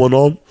she had one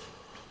arm.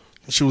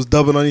 She was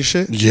dubbing on your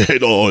shit? Yeah,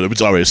 no,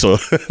 it's all right. So,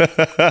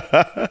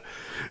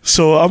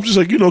 so I'm just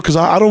like, because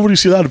I don't really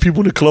see a lot of people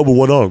in the club with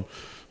one arm.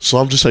 So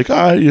I'm just like, all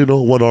right,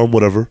 one arm,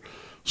 whatever.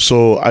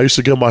 So I used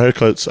to get my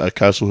haircuts at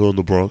Castle Hill in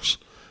the Bronx.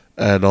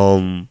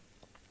 And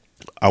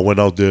I went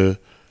out there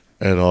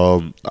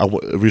and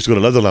we used to go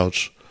to Leather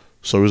Lounge.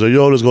 So he was like,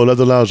 yo, let's go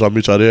Leather Lounge. I'll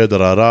meet you there,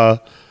 da-da-da.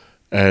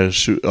 And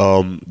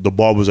the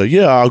barber was like,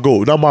 yeah, I'll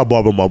go. Not my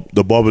barber,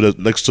 the barber that's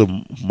next to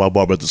my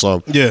barber at the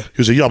time. Yeah. He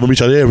was like, yeah, I'm going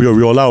to meet you there.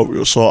 We all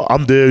out. So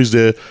I'm there. He's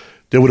there.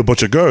 There with a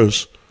bunch of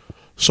girls.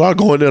 So I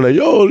go in there like,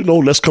 yo,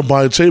 let's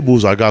combine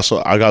tables. I got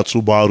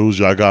 2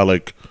 bottles. I got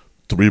like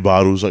 3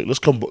 bottles. Like, let's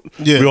come.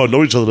 Yeah. We all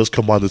know each other. Let's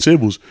combine the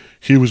tables.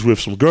 He was with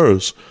some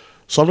girls.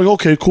 So I'm like,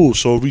 okay, cool.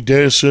 So we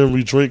dancing,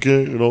 we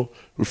drinking,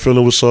 we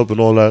feeling what's up and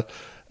all that.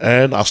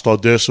 And I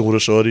start dancing with a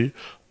shorty.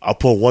 I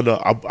put one,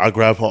 I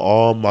grab her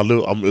arm.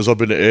 It's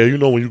up in the air,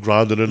 when you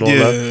grinding and all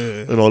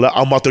that. And all that.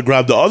 I'm about to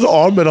grab the other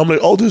arm, and I'm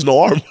like, oh, there's no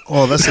arm.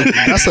 Oh, that's a nub.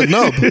 That's a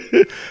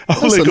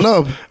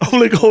nub. I'm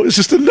like, oh, it's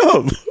just a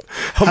nub.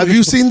 Have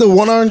you seen the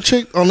one-armed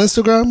chick on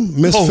Instagram,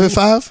 Miss Fifth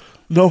Ave?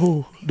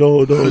 No.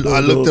 I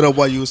looked it up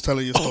while you was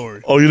telling your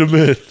story. Oh, you the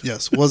man?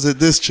 Yes. Was it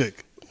this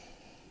chick?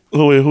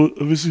 Oh wait,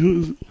 let me see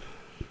who is it?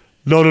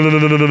 No.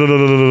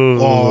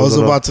 Oh, I was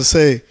about to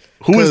say.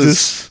 Who is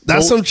this?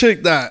 That's some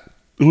chick that.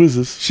 Who is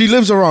this? She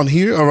lives around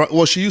here.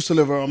 Well, she used to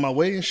live around my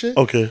way and shit.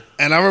 Okay.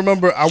 And I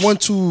remember I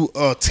went to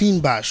a team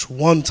bash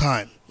one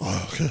time.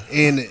 Oh, okay.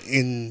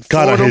 In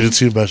God, Fordham, I hated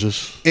team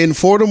bashes. In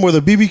Fordham, where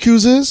the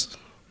BBQs is.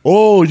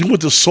 Oh, you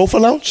went to Sofa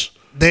Lounge?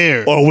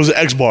 There. Or was it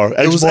X Bar?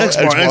 It was X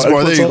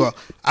Bar. There you go.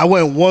 I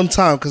went one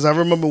time because I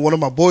remember one of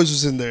my boys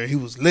was in there. He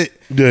was lit.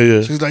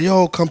 Yeah. So he's like,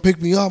 yo, come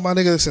pick me up, my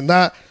nigga, this and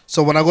that.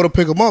 So when I go to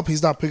pick him up,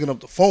 he's not picking up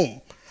the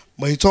phone.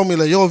 But he told me,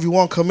 like, yo, if you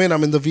want to come in,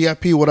 I'm in the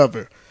VIP,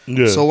 whatever.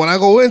 Yeah. So when I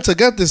go in to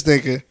get this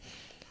nigga,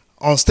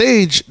 on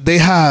stage, they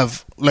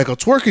have like a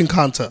twerking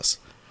contest.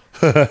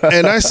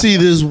 And I see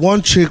this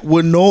one chick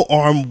with no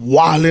arm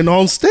wilding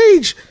on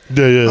stage.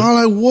 Yeah. I'm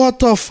like, what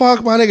the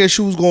fuck, my nigga?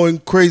 She was going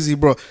crazy,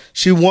 bro.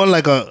 She won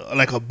like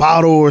a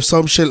bottle or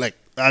some shit. Like,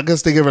 I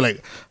guess they gave her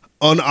like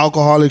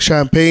unalcoholic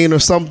champagne or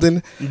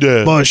something.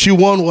 Yeah. But she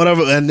won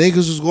whatever, and niggas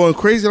was going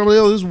crazy. I'm like,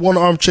 yo, this one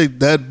arm chick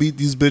that beat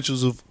these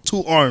bitches with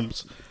 2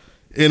 arms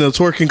in a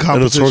twerking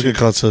competition. In a twerking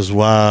contest,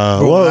 wow.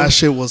 Bro, well, that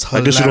shit was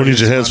hilarious. I guess you don't need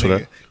your hands for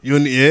that.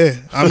 Yeah.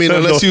 I mean,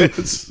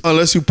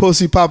 unless you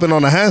pussy popping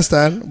on a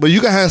handstand, but you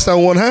can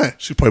handstand one hand.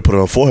 She probably put it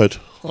on her forehead.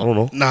 I don't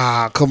know.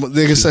 Nah, come on.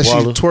 Nigga said she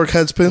twerk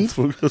head spin.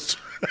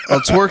 A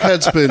twerk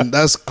head spin.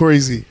 That's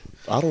crazy.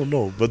 I don't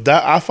know. But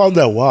I found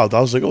that wild.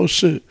 I was like, oh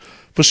shit.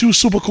 But she was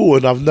super cool,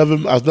 and I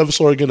never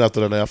saw her again after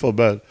that night. I felt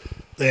bad.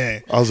 Yeah.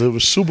 It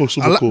was super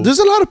cool. There's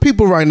a lot of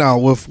people right now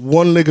with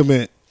one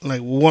ligament,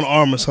 like one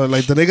arm or something.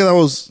 Like the nigga that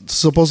was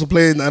supposed to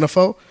play in the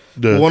NFL,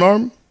 one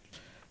arm,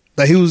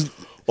 that he was.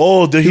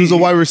 Oh, he was a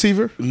wide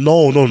receiver?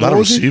 No, not a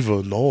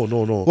receiver. No.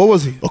 What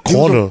was he? A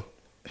corner.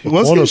 A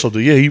corner or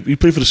something. Yeah, he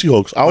played for the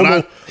Seahawks. I don't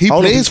know. He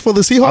plays for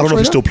the Seahawks. I don't know if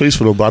he still plays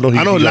for them, but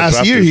I know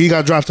last year he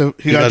got drafted.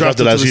 He got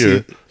drafted last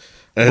year.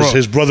 And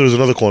his brother is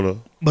another corner.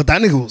 But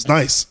that nigga was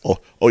nice. Oh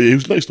yeah, he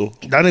was nice though.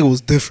 That nigga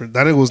was different.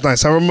 That nigga was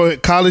nice. I remember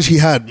in college he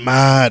had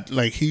mad,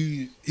 like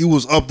he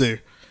was up there.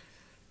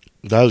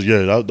 That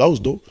was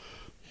dope.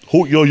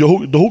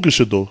 The hookah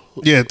shit though.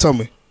 Yeah, tell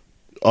me.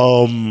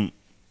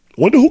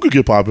 When did hookah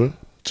get popping?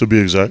 To be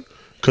exact,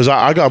 because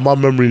I got my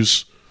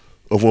memories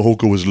of when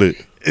hookah was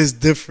lit. It's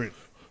different.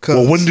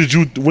 Well, I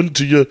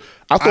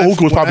thought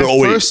hookah was popping in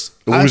 08.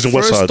 When we was in Westside.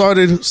 I first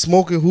started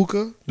smoking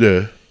hookah.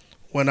 Yeah.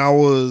 When I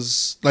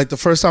was, like, the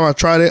first time I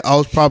tried it, I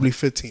was probably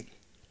 15.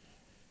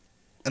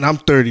 And I'm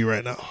 30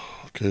 right now.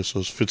 Okay, so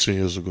it's 15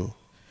 years ago.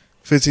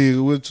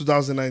 15, with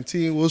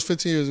 2019. What was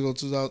 15 years ago?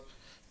 2000.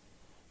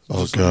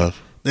 Oh, God.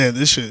 Yeah,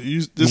 this shit.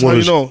 This is how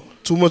you know.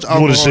 Too much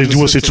alcohol. You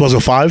want to say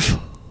 2005?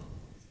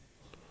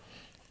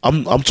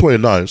 I'm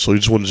 29, so you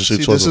just wanted to say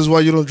 2000. This is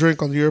why you don't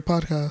drink on your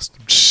podcast.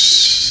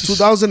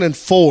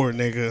 2004,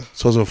 nigga.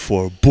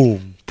 2004.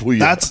 Boom.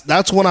 Booyah.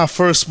 That's when I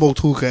first smoked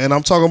hookah. And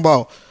I'm talking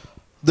about,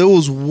 there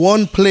was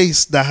one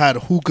place that had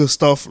hookah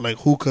stuff, like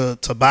hookah,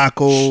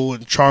 tobacco,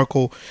 and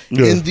charcoal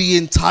in the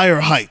entire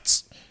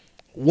Heights.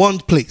 One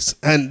place.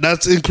 And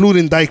that's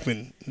including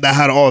Dykeman that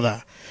had all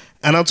that.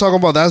 And I'm talking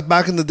about, that's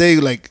back in the day,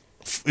 like,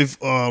 if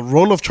a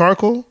roll of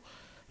charcoal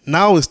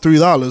now is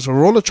 $3. A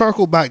roll of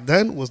charcoal back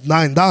then was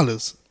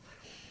 $9.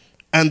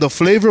 And the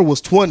flavor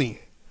was $20.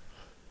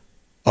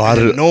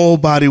 Oh,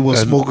 nobody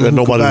was smoking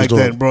hookah back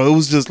then, bro. It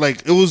was just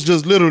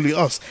literally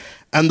us.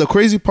 And the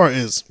crazy part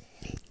is,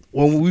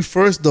 when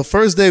the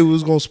first day we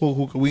was gonna smoke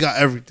hookah, we got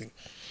everything.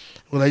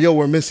 We're like, yo,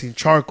 we're missing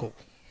charcoal.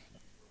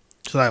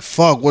 So like,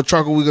 fuck, what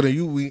charcoal we gonna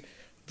use?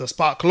 The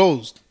spot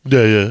closed.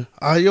 Yeah.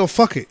 Yo,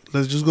 fuck it.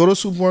 Let's just go to the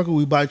supermarket.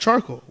 We buy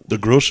charcoal. The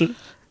grill shit?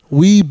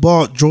 We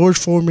bought George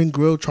Foreman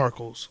grill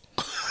charcoals.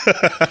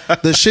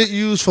 The shit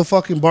used for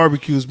fucking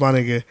barbecues, my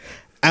nigga.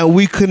 And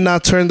we could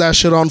not turn that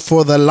shit on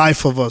for the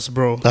life of us,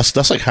 bro.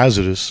 That's like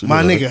hazardous.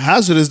 My nigga,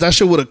 hazardous. That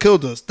shit would have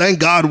killed us. Thank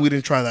God we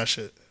didn't try that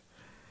shit.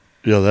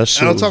 Yeah, that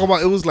shit. And I'm talking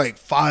about, it was like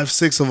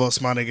 5-6 of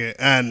us, my nigga.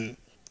 And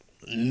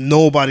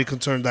nobody could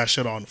turn that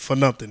shit on for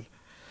nothing.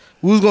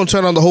 We was going to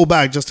turn on the whole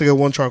bag just to get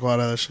one charcoal out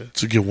of that shit.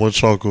 To get one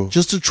charcoal.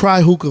 Just to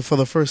try hookah for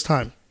the first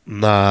time.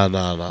 Nah.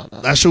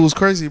 That shit was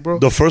crazy, bro.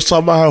 The first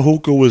time I had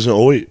hookah was in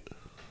 08.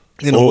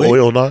 In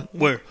 08? 09?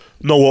 Where?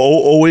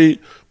 No, 08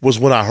 was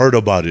when I heard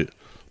about it.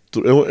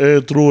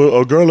 through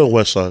a girl on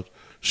West Side.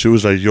 She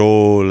was like,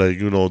 yo, like,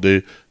 you know,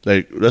 they,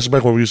 like, that's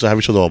back when we used to have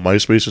each other on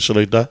MySpace and shit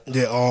like that.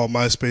 Yeah,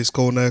 MySpace,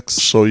 Go Next.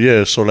 So,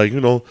 yeah, so, like, you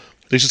know,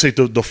 they used to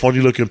take the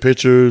funny-looking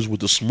pictures with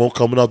the smoke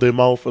coming out their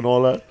mouth and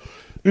all that.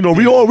 You know,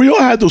 we all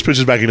had those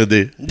pictures back in the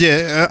day.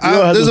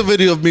 Yeah, there's a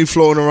video of me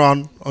floating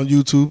around on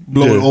YouTube,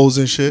 blowing O's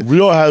and shit.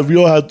 We all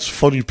had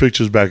funny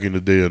pictures back in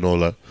the day and all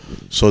that.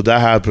 So that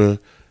happened.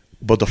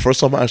 But the first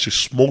time I actually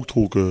smoked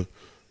hookah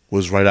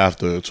was right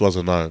after,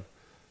 2009.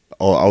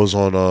 I was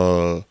on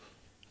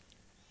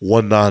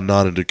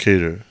 199 in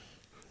Decatur.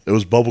 It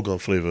was bubblegum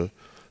flavor.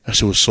 That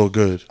shit was so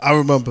good. I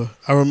remember.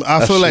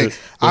 I feel like,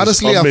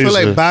 honestly, I feel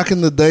like back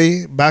in the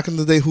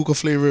day, hookah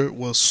flavor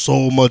was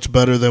so much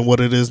better than what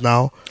it is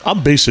now.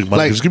 I'm basic, man.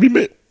 Like, Just give me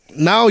mint.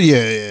 Now,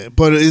 yeah,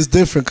 but it's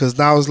different because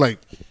now it's like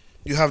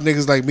you have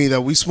niggas like me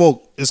that we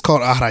smoke. It's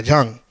called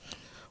Arrayang,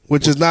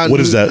 which is not. What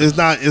is that?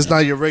 It's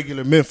not your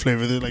regular mint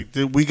flavor. They're like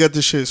we get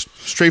this shit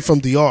straight from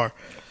DR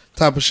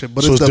type of shit.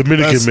 But So it's it's the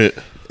Dominican best. mint.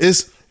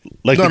 It's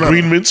Like the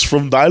green mints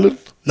from the island?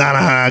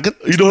 Nah.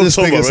 You know what I'm This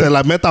talking nigga about, said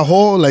right? like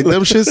metaho, like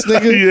them shits,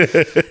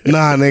 nigga. Yeah.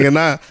 Nah, nigga,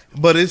 nah.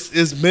 But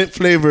it's mint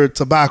flavored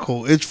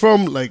tobacco. It's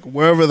from like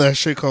wherever that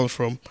shit comes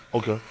from.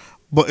 Okay.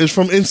 But it's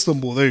from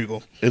Istanbul. There you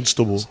go.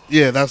 Istanbul.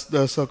 Yeah,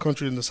 that's a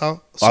country in the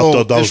south. So I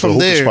thought that it's was the from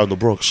hookah there. spot in the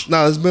Bronx.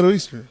 Nah, it's Middle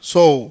Eastern.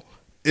 So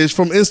it's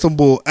from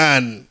Istanbul,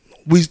 and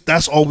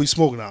that's all we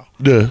smoke now.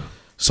 Yeah.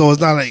 So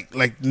it's not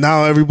like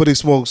now everybody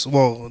smokes,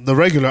 well, the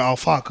regular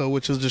alfalfa,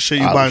 which is the shit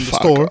you buy in the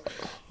Alfalfa. store.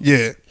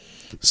 Yeah.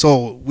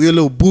 So we're a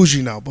little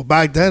bougie now. But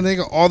back then,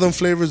 nigga, all them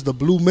flavors, the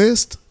blue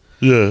mist,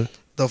 Yeah.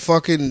 the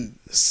fucking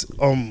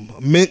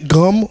mint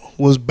gum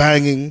was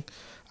banging.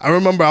 I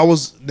remember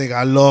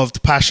I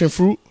loved passion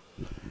fruit.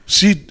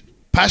 See,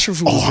 Passion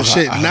fruit was the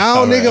shit. I-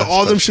 Now, alright, nigga,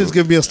 all them that's shits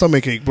give me a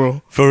stomach ache, bro.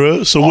 for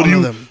real? So All what do of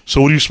you them.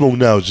 So what do you smoke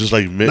now? Just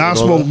like mint? Now I and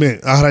all smoke that?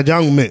 mint.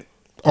 Arrayang mint.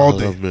 All I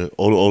day. love mint.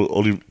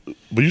 Only,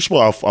 but you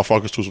smoke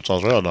alfalfa too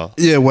sometimes, right or not?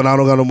 Yeah, when I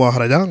don't got no more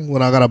Arrayang,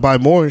 when I gotta buy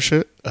more and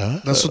shit.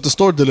 That's what the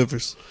store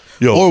delivers.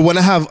 Yo. Or when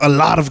I have a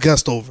lot of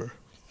guests over.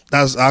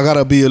 I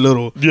gotta be a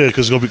little. Yeah,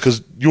 because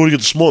you only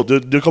get the small.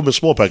 They come in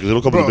small packages. They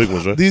don't come in Bro, the big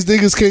ones, right? these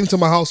niggas came to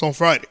my house on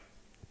Friday.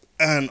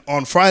 And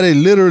on Friday,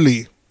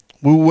 literally,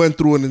 we went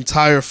through an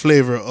entire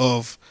flavor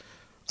of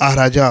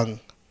Arrayang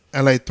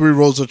and like 3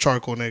 rolls of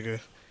charcoal, nigga.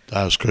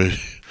 That's crazy.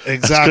 Exactly,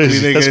 That's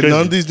crazy. That's nigga. crazy.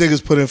 None of these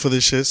niggas put in for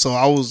this shit, so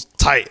I was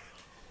tight.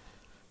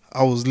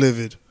 I was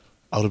livid.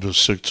 I would have been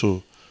sick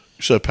too.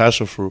 You said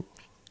passion fruit.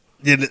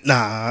 Yeah,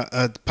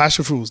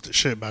 passion fruit was the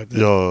shit back then.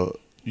 Yo,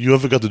 you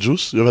ever got the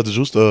juice? You ever had the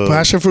juice? The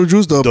Passion fruit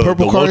juice, the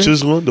purple the curry.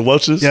 Welch's one, the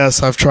Welch's.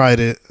 Yes, I've tried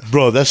it.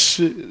 Bro, that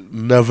shit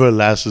never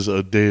lasts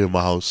a day in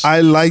my house.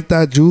 I like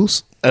that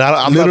juice. And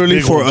I'm not literally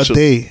big for on a shit.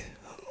 day.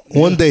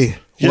 One day.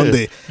 One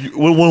day.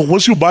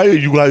 Once you buy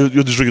it,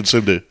 you're just drinking the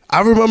same day.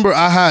 I remember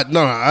I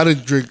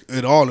didn't drink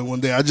it all in one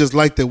day. I just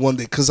liked it one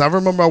day. Because I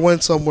remember I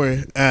went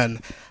somewhere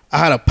and I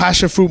had a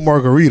passion fruit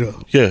margarita.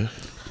 Yeah.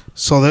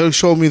 So they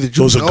showed me the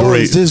juice. Those are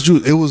great. It's this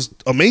juice. It was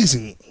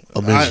amazing.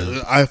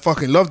 Amazing. I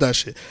fucking love that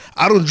shit.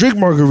 I don't drink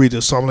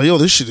margaritas, so I'm like, yo,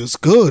 this shit is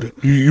good.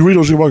 You really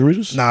don't drink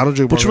margaritas? Nah, I don't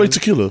drink But margaritas. you like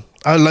tequila.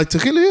 I like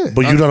tequila, yeah.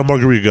 But you're not a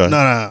margarita guy.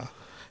 Nah.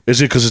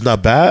 Is it because it's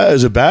not bad?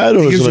 Is it bad? Or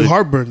It is gives it you like,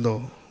 heartburn,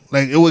 though.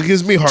 Like, it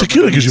gives me heartburn.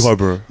 tequila gives you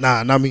heartburn?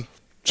 Nah, not me.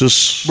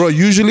 Just Bro,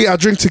 usually I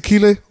drink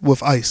tequila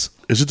with ice.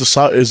 Is it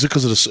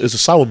because it's the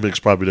sour mix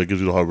probably that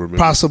gives you the heartburn? Maybe?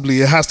 Possibly.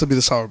 It has to be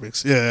the sour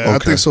mix. Yeah, I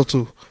Okay. think so,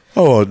 too.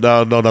 Oh,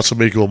 no, not to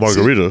make you a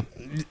margarita.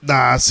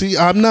 Nah, see,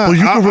 I'm not. But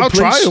you can I'll replace,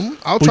 try them.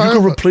 I'll but try you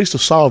can them. replace the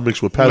sour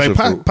mix with passion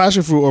Like fruit.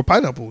 passion fruit or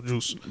pineapple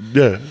juice.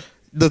 Yeah,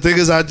 The thing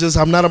is,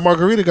 I'm not a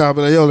margarita guy,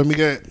 but like, yo, let me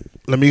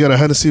get a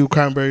Hennessy with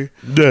cranberry,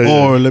 Yeah,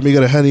 or yeah. let me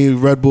get a Henny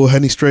Red Bull,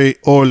 Henny straight,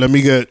 or let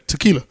me get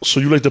tequila. So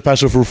you like the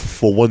passion fruit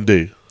for one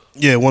day,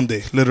 Yeah, one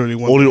day, literally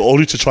one day.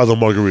 only to try the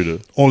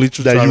margarita. Only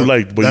to that try you them.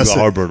 liked, but you That's got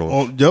it. heartburn on.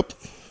 Oh, yep,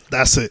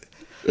 that's it.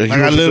 And Like,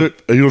 you I don't literally-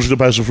 drink the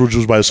passion fruit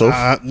juice by itself.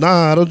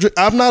 Nah, I don't drink.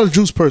 I'm not a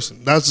juice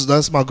person.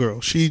 That's my girl.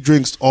 She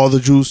drinks all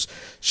the juice.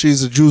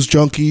 She's a juice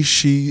junkie.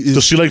 She is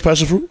Does she like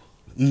passion fruit?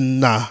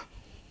 nah.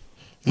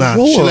 What's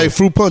wrong She with like her?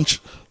 fruit punch.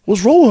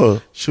 What's wrong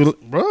with her?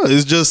 Bro,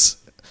 it's just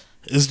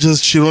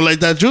she don't like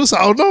that juice.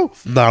 I don't know.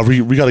 Nah,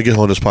 we got to get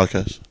her on this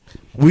podcast.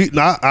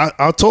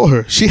 I told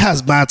her she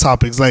has mad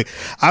topics. Like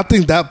I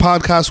think that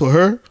podcast with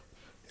her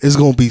is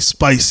gonna be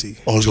spicy.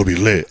 Oh, it's gonna be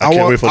lit. I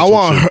can't wait for I the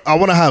want shit. her, I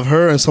want to have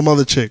her and some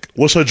other chick.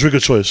 What's her drink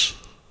of choice?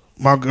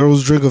 My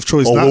girl's drink of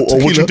choice, Or not what you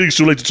tequila. think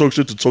she like to talk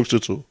shit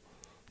to?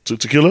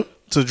 Tequila?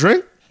 To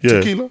drink? Yeah.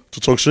 Tequila? To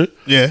talk shit?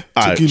 Yeah,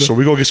 All right, tequila. so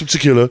we're gonna get some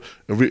tequila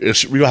and we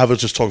gonna have her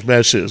just talk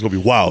mad shit. It's gonna be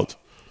wild.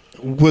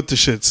 With the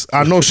shits.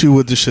 I know she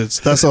with the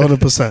shits. That's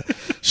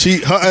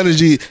 100%. Her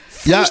energy.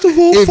 First of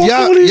all, fuck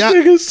all these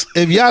niggas.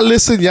 If y'all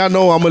listen, y'all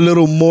know I'm a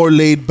little more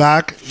laid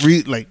back,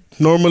 like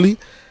normally.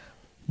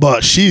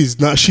 But she's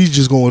not. She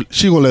gonna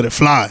let it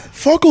fly.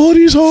 Fuck all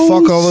these hoes.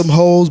 Fuck all them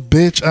hoes,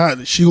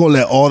 bitch. She gonna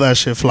let all that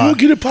shit fly. You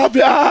get it poppin'.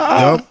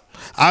 Yep.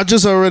 I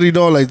just already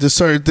know, like, there's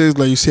certain things,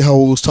 like, you see how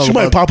we was talking She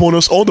might about. pop on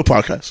us on the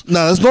podcast.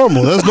 Nah, that's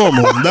normal. That's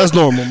normal. That's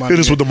normal, man. Hit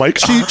us with the mic.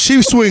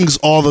 She swings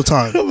all the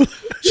time.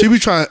 She be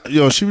trying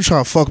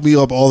to fuck me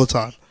up all the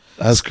time.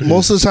 That's crazy.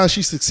 Most of the time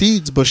she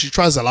succeeds, but she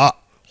tries a lot.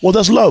 Well,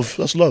 that's love.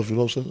 That's love. You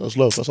know what I'm saying? That's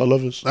love. That's how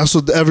love is. That's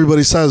what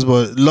everybody says,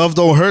 but love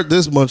don't hurt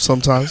this much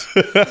sometimes.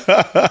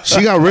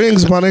 She got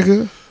rings, my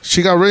nigga.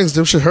 She got rings.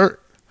 Them shit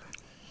hurt.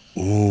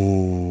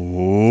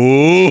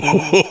 Ooh.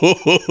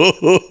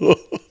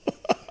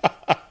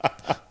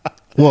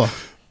 What?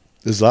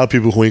 There's a lot of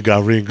people who ain't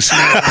got rings.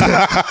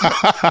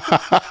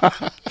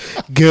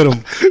 Get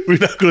them. We're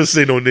not gonna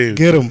say no names.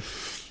 Get them.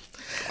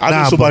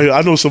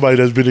 I know somebody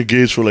that's been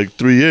engaged for like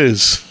 3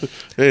 years.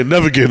 They ain't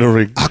never getting a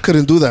ring. I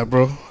couldn't do that,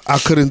 bro. I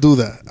couldn't do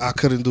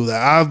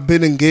that. I've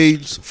been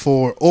engaged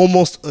for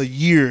almost a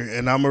year,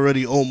 and I'm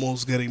already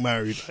almost getting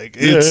married. Like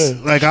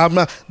like I'm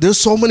not. There's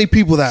so many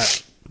people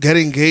that get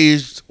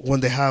engaged when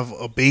they have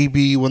a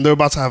baby, when they're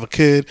about to have a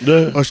kid.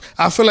 Yeah.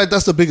 I feel like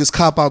that's the biggest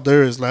cop out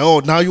there. Is like,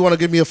 oh, now you want to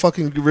give me a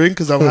fucking ring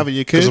because I'm having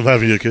your kid? Because I'm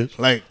having your kid.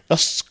 Like,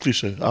 that's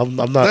cliche. I'm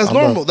not. That's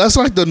normal. That's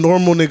like the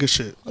normal nigga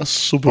shit. That's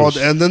super.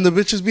 And then the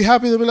bitches be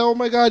happy. They'll be like, oh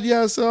my God,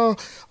 yes,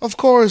 of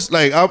course.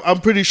 Like, I'm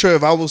pretty sure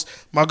if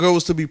my girl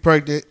was to be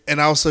pregnant and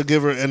I was to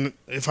give her, and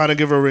if I didn't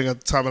give her a ring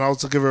at the time and I was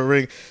to give her a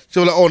ring,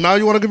 she'll be like, oh, now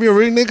you want to give me a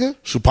ring, nigga?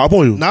 She'll pop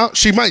on you. Now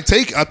she might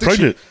take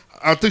it.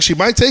 I think she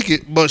might take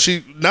it, but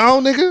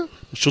nigga.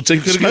 She'll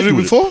take it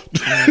before.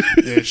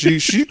 Yeah,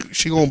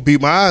 she gonna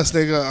beat my ass,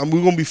 nigga.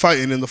 We're gonna be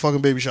fighting in the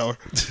fucking baby shower.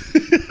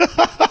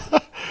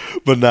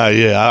 But nah,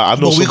 yeah, I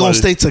know. But we gonna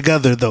stay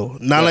together though.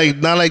 Not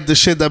like the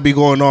shit that be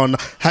going on.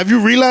 Have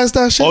you realized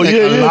that shit? Oh like,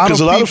 yeah, because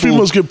a lot of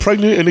females get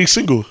pregnant and they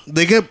single.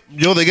 They get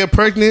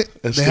pregnant.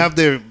 They have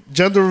their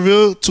gender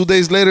reveal. 2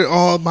 days later,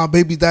 oh, my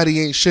baby daddy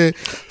ain't shit.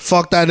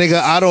 Fuck that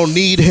nigga. I don't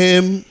need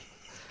him.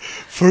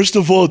 First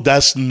of all,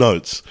 that's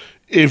nuts.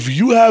 If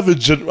you have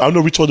I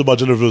know we talked about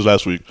gender reveals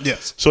last week.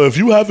 Yes. So if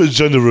you have a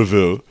gender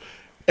reveal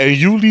and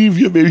you leave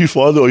your baby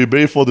father or your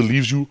baby father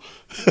leaves you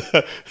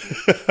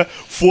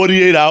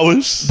 48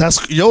 hours. It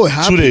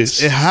happens. 2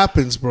 days. It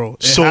happens, bro.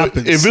 It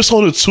happens. If it's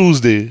on a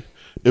Tuesday,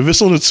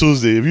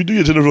 if you do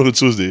your gender reveal on a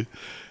Tuesday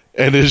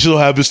and it just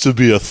happens to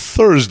be a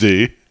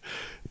Thursday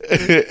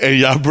and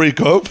y'all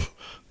break up,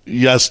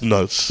 that's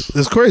nuts.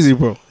 It's crazy,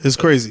 bro. It's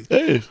crazy.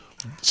 Hey.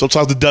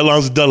 Sometimes the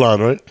deadline's the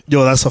deadline, right?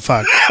 Yo, that's a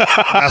fact.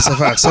 That's a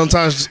fact.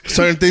 Sometimes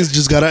certain things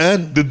just gotta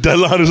end. The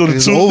deadline is on a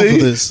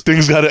Tuesday.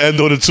 Things gotta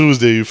end on a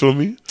Tuesday. You feel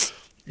me?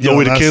 No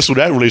way to cancel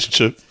that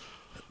relationship.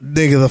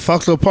 Nigga, the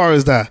fucked up part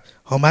is that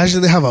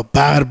imagine they have a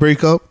bad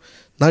breakup.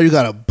 Now you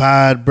got a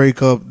bad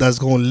breakup that's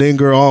gonna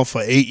linger on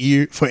for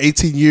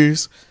 18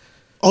 years.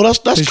 Oh, that's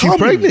common.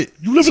 Pregnant.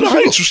 You live in the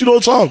Heights. You see it all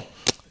the time.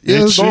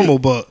 Yeah, it's normal,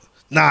 but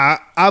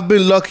I've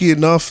been lucky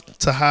enough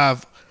to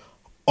have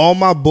all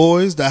my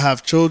boys that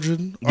have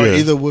children are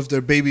either with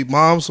their baby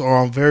moms or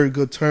on very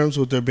good terms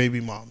with their baby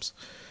moms,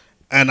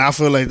 and I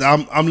feel like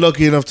I'm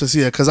lucky enough to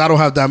see it because I don't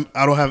have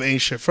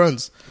ancient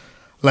friends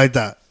like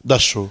that.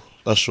 That's true.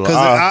 Because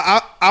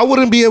I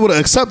wouldn't be able to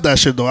accept that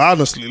shit though.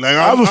 Honestly, like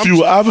I'm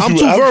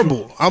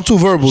too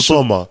verbal.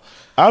 So am I.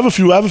 I have a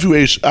few. I'm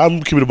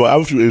keeping it about. I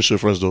have a few ancient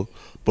friends though,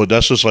 but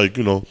that's just like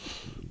you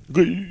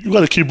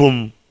got to keep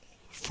them.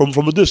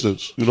 From a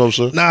distance, you know what I'm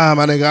saying? Nah,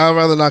 my nigga, I'd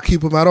rather not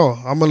keep him at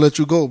all. I'm gonna let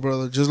you go,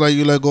 brother. Just like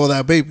you let go of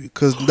that baby,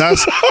 because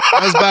that's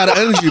bad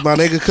energy, my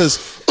nigga. Because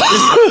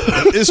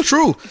it's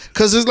true.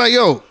 Because it's like,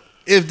 yo,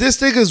 if this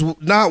nigga's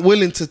not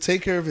willing to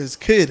take care of his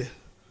kid,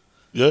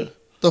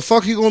 the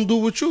fuck he gonna do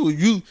with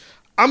you?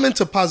 I'm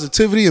into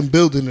positivity and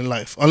building in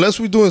life. Unless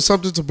we're doing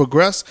something to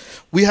progress,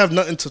 we have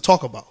nothing to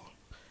talk about.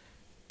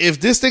 If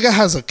this nigga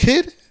has a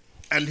kid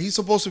and he's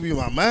supposed to be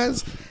my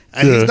man's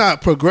and he's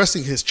not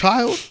progressing his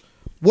child.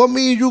 What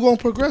mean you gonna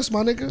progress,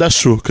 my nigga? That's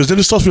true. Because then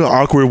it starts feeling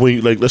awkward when,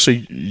 let's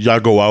say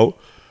y'all go out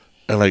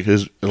and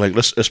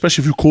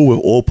especially if you cool with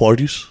all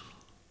parties.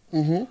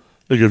 Mm-hmm.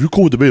 Like if you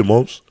cool with the baby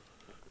moms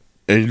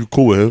and you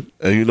cool with him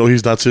and you know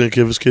he's not taking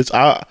care of his kids,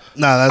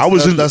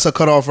 that's a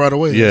cutoff right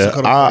away. Yeah,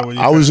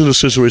 I was in a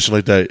situation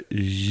like that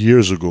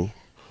years ago.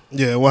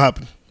 Yeah, what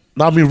happened?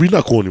 I mean, we're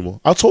not cool anymore.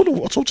 I told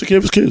him to take care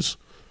of his kids.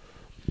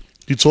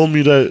 He told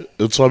me that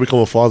until I become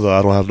a father,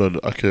 I don't have nothing.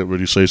 I can't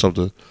really say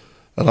something.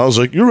 And I was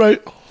like, you're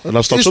right. And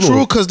I stopped. It's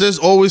true because there's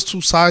always two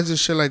sides and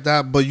shit like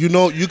that. But you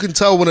can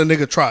tell when a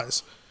nigga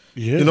tries.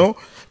 Yeah. You know?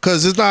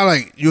 Because it's not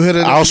like you hit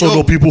it. I also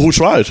know people who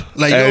tried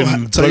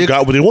and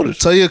got what they wanted.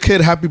 Tell your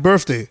kid happy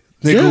birthday.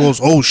 Nigga goes,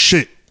 oh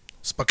shit,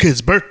 it's my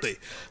kid's birthday.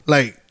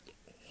 Like,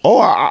 oh,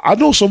 I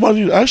know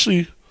somebody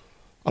actually.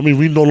 I mean,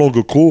 we no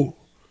longer cool,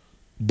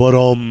 but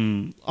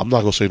I'm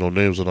not gonna say no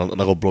names and I'm not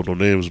gonna blow no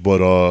names. But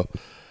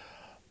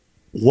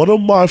one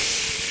of my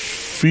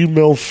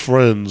female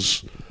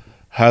friends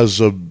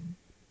has a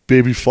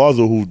baby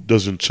father who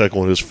doesn't check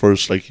on his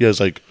first, he has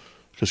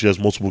because he has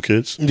multiple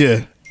kids.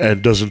 Yeah.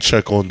 And doesn't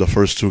check on the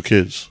first two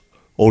kids,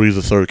 only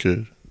the third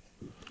kid.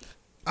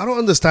 I don't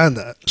understand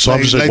that. So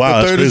I'm just like,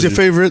 wow, the third is your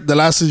favorite, the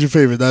last is your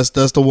favorite. That's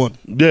the one.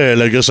 Yeah,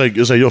 it's like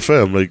your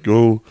fam. Like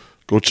go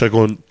check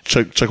on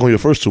your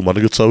first two, my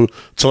nigga.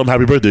 Tell him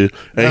happy birthday.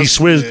 And he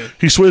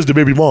swears the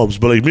baby moms,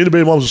 but like me and the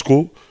baby moms is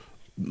cool.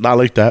 Not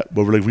like that,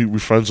 but like we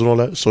friends and all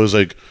that. So it's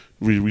like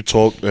we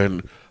talk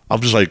and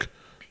I'm just like,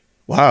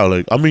 wow,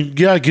 like, I mean,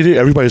 yeah, I get it.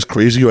 Everybody's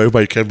crazy, or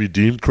everybody can be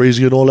deemed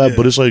crazy and all that,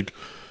 but it's like,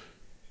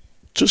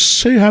 just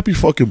say happy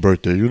fucking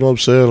birthday. You know what I'm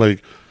saying?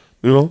 Like,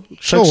 you know,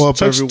 Show up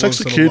every text once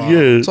the in a kid, while.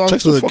 yeah, Talk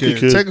text to the the fucking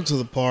kid. Take him to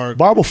the park.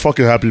 Buy him a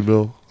fucking Happy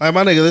Meal. Like,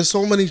 my nigga, there's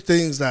so many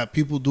things that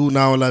people do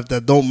now in life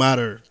that don't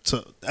matter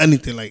to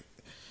anything. Like,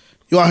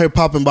 you out here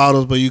popping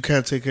bottles, but you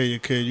can't take care of your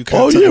kid. You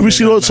can't. Oh yeah, we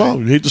see it all the time.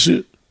 You hate to see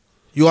it.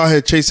 You out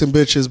here chasing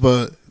bitches,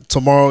 but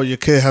tomorrow your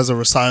kid has a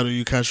recital.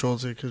 You can't show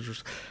up to your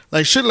kid's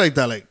like shit like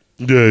that. Like,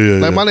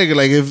 Yeah. my nigga,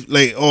 like, if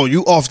like, oh,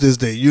 you off this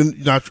day, you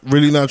not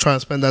trying to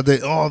spend that day.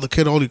 Oh, the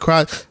kid only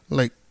cried.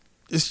 Like,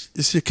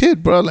 it's your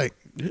kid, bro. Like,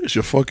 Yeah, it's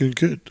your fucking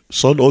kid,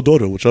 son or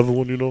daughter, whichever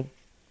one, you know.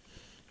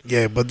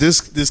 yeah, but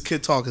this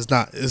kid talk is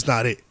not. It's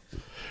not it.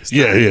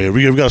 Yeah.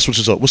 We gotta switch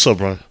this up. What's up,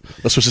 Brian?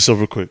 Let's switch this up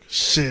real quick.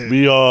 Shit.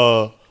 We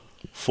are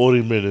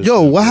 40 minutes.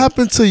 Yo, what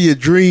happened to your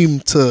dream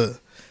to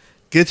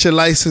get your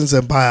license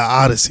and buy an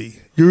Odyssey?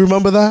 You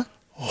remember that?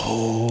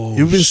 Oh,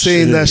 You've been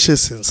saying shit. that shit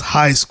since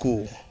high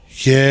school.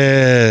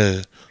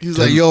 Yeah. He's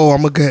like, yo,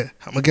 I'm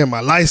gonna get my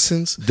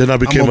license. Then I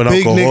became I'm a an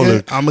big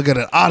alcoholic. Nigga. I'm gonna get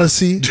an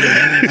Odyssey,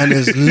 and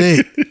it's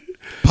lit.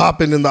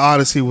 Popping in the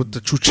Odyssey with the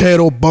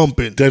chuchero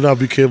bumping. Then I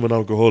became an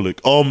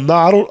alcoholic.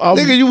 Nah, I don't.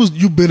 Nigga,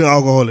 you been an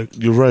alcoholic.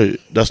 You're right.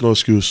 That's no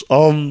excuse.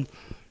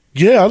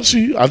 Yeah,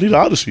 honestly, I need an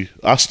Odyssey.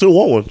 I still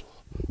want one.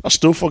 I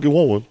still fucking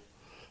want one.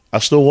 I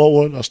still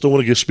want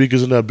to get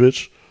speakers in that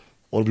bitch. I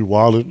want to be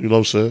wilding. You know what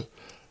I'm saying?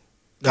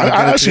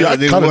 I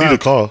kind of need a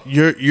car.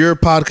 Your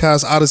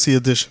podcast Odyssey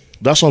edition.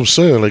 That's what I'm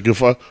saying. Like, if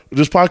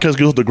this podcast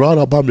gets off the ground,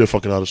 I'll buy me a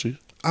fucking Odyssey.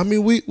 I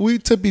mean, we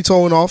tippy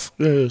toeing off.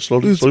 Yeah,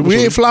 slowly. We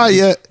ain't fly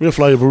yet. We ain't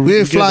fly yet. But We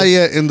ain't fly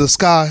yet in the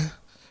sky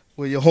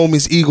with your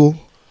homie's eagle.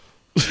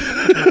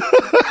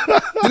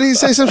 Didn't he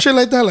say some shit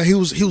like that? Like he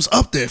was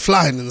up there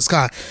flying in the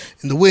sky,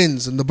 in the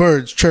winds and the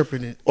birds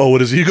chirping it. Oh,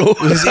 with his ego?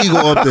 With his ego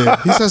up there.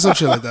 He said some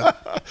shit like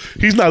that.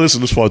 He's not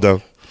listening this far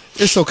down.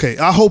 It's okay.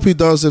 I hope he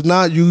does. If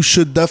not, you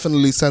should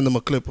definitely send him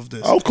a clip of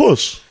this. Oh, of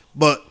course.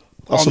 But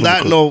I'll on send him a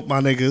that clip. note, my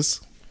niggas,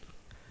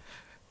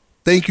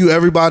 thank you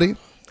everybody.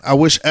 I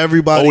wish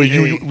everybody. Oh,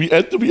 wait, we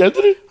ended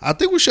it? I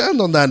think we should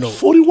end on that note.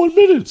 41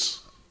 minutes.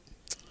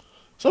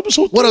 It's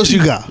episode 30. What else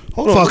you got?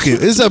 Hold on. Fuck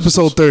it. It's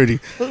episode 30.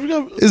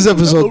 It's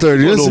episode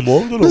 30. No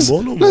more.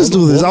 Let's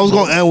do this. I was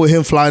going to end with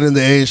him flying in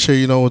the air and shit,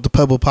 you know, with the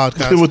Pebble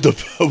podcast. With the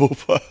Pebble.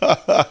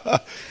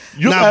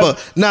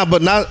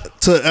 But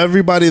not to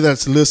everybody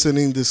that's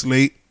listening this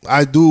late.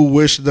 I do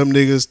wish them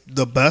niggas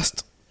the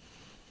best.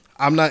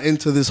 I'm not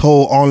into this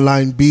whole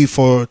online beef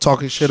or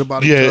talking shit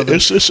about each other.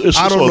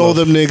 I don't know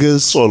them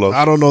niggas.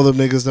 I don't know them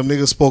niggas. Them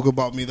niggas spoke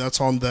about me.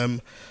 That's on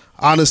them.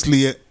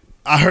 Honestly,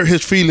 I hurt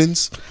his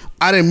feelings.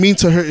 I didn't mean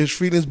to hurt his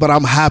feelings, but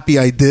I'm happy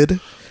I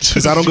did.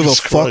 Because I don't give a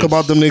fuck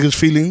about them niggas'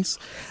 feelings.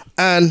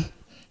 And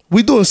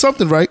we doing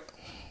something right.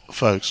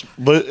 Facts.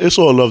 But it's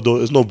all love,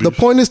 though. It's no beef. The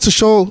point is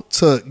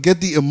to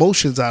get the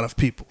emotions out of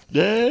people.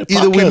 Yeah.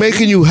 Either we're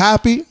making you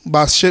happy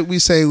by shit we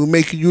say, we're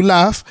making you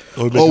laugh,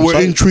 or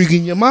we're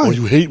intriguing your mind. Or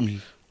you hate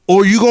me.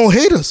 Or you gonna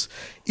hate us.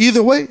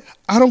 Either way,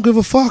 I don't give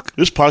a fuck.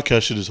 This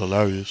podcast shit is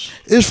hilarious.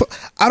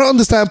 I don't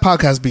understand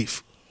podcast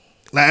beef.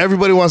 Like,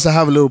 everybody wants to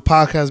have a little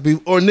podcast beef.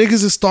 Or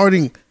niggas is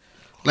starting,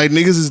 like,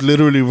 niggas is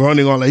literally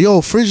running on like,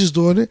 yo, Fridge is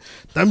doing it.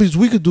 That means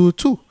we could do it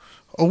too.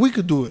 Or we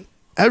could do it.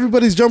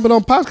 Everybody's jumping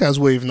on podcast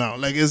wave now.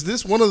 Like, is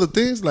this one of the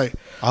things? Like,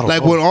 I don't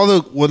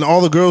know. when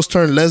all the girls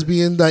turned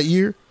lesbian that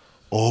year?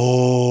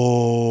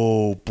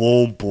 Oh,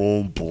 boom.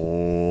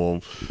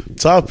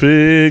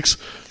 Topics.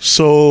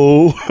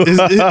 So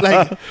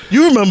like,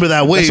 you remember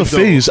that wave? That's a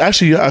phase.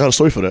 Actually, I got a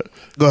story for that.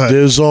 Go ahead.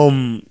 There's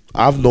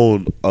I've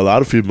known a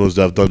lot of females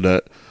that have done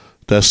that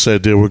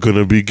said they were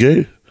gonna be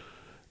gay,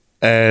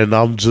 and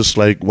I'm just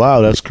like,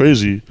 wow, that's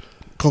crazy.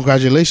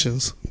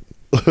 Congratulations.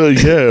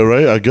 Yeah,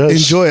 right. I guess.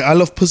 Enjoy it. I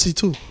love pussy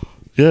too.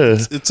 Yeah,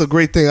 it's a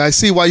great thing. I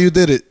see why you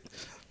did it.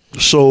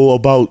 So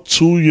about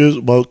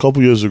a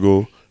couple years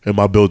ago, in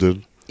my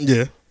building.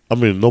 Yeah. I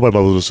mean, nobody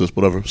in my building says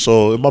whatever.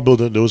 So in my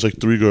building, there was like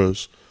 3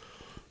 girls,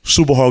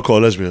 super hardcore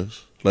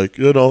lesbians. Like,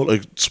 you know,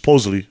 like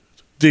supposedly,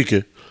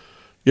 thinking,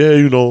 yeah,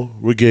 you know,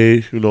 we're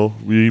gay, you know,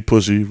 we eat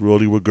pussy, we're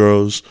only with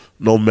girls,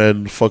 no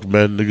men, fuck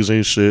men, niggas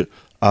ain't shit.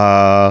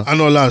 I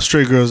know a lot of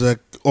straight girls that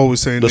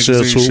always say niggas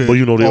ain't shit. But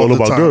you know, they all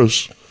about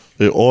girls.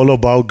 They all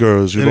about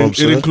girls, you know what I'm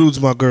saying? It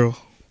includes my girl.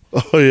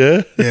 Oh,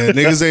 yeah? Yeah,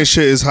 niggas ain't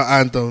shit is her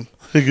anthem.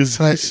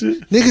 Niggas ain't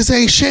shit. Niggas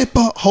ain't shit,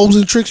 but hoes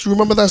and tricks. You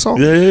remember that song?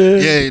 Yeah.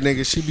 Yeah,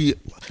 nigga, she be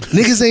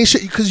niggas ain't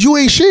shit because you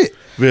ain't shit.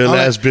 Real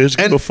ass bitch,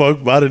 give a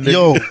fuck about it, nigga.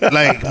 Yo,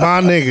 like,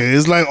 my nigga,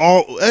 it's like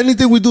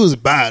anything we do is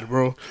bad,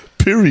 bro.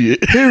 Period.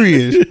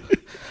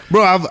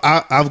 Bro,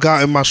 I've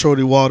gotten my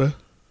shorty water.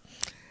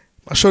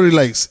 My shorty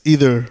likes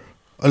either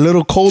a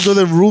little colder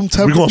than room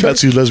temperature. We're going back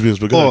to you lesbians,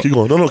 but keep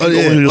going. No, keep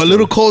going. A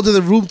little colder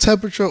than room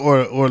temperature,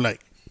 or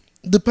like,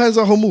 depends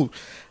on her mood.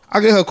 I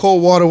get her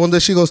cold water one day.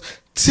 She goes,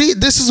 see,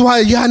 this is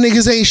why y'all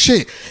niggas ain't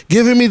shit.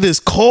 Giving me this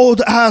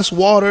cold ass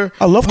water.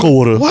 I love cold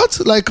water.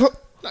 What? Like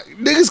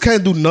niggas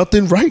can't do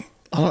nothing right.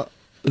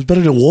 It's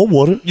better than warm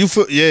water. You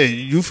feel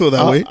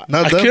that way.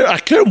 Not them. I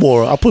care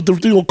more. I put the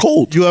thing on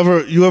cold. You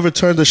ever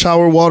turned the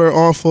shower water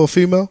on for a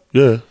female?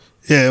 Yeah.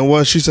 Yeah, and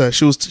what she said,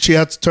 she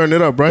had to turn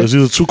it up, right? It's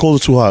either too cold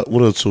or too hot.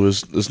 One of the two.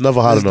 It's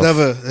never hot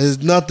enough.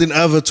 There's nothing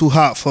ever too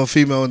hot for a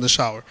female in the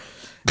shower.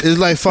 It's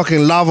like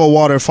fucking lava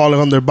water falling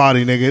on their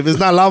body, nigga. If it's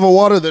not lava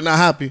water, they're not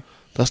happy.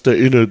 That's their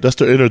inner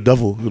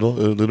devil, you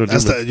know. They're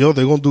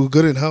gonna do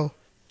good in hell.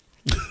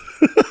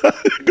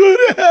 Good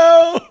in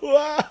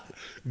hell.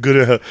 Good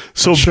in hell.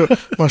 So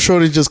my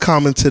shorty just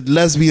commented,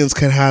 lesbians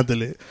can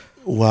handle it.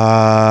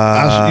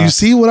 Wow. You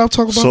see what I'm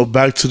talking about? So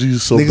back to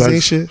these. Niggas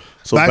ain't shit.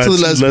 So back to the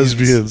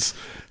lesbians.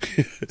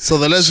 So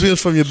the lesbians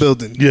from your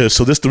building. Yeah.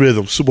 So there's three of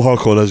them, super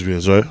hardcore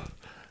lesbians, right?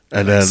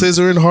 And then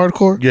scissoring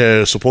hardcore.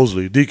 Yeah,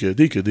 supposedly DK.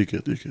 You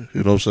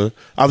know what I'm saying?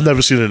 I've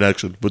never seen it in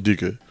action, but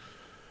DK.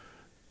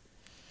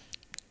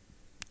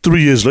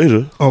 3 years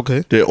later,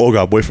 okay, they all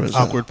got boyfriends.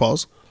 Awkward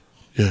pause.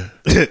 Yeah,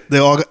 they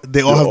all have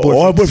boyfriends.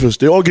 All have boyfriends.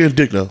 They all getting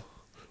dick now.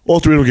 All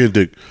three of them getting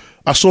dick.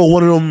 I saw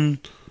one of them.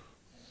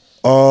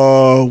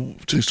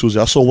 Today's Tuesday.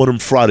 I saw one of them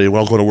Friday when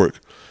I was going to work.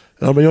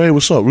 And I'm like, yo, hey,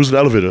 what's up? We was in the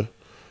elevator.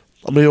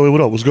 I'm like, yo, hey,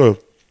 what up? What's good?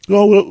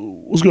 Yo,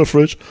 what's good,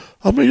 Fridge?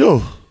 I'm like,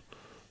 yo,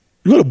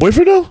 you got a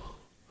boyfriend now?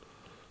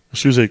 And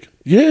she was like,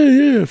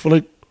 yeah, for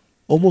like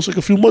almost like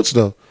a few months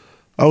now.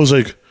 I was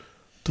like,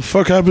 the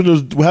fuck happened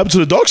to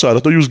the dark side? I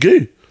thought you was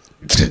gay.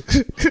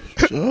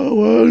 Oh,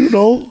 well, you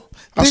know.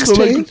 I Things still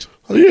change.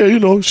 like, yeah, you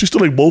know, she's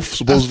still like both,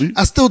 supposedly.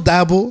 I still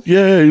dabble.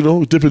 Yeah, you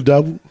know, dip and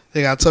dabble.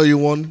 Hey, I'll tell you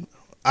one.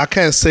 I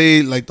can't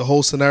say like the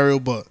whole scenario,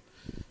 but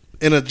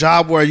in a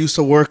job where I used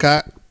to work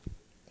at,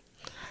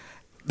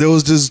 there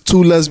was this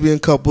two lesbian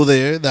couple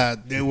there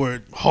that they were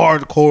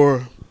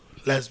hardcore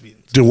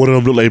lesbians. Did one of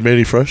them look like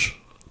Manny Fresh?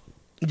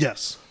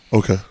 Yes.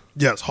 Okay.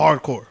 Yes,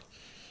 hardcore.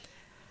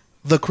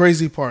 The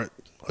crazy part,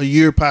 a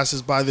year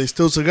passes by, they're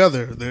still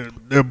together.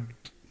 They're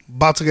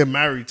about to get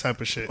married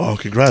type of shit. Oh,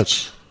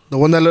 congrats. The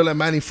one that looked like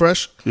Manny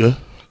Fresh, Yeah.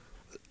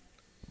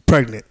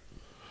 pregnant.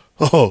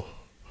 Oh.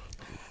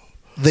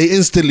 They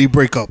instantly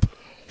break up.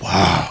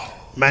 Wow.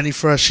 Manny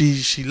Fresh,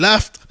 she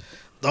left.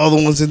 The other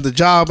one's in the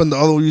job, and the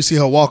other one, you see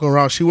her walking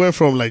around. She went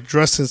from like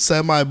dressing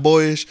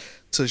semi-boyish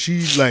to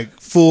she's like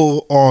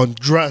full on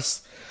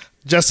dress.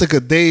 Jessica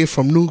Day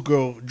from New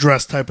Girl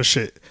dress type of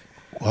shit.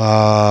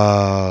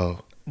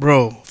 Wow.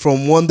 Bro,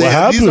 from one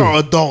day, these are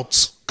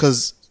adults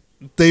because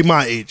they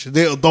my age.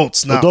 They're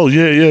adults now. Adult,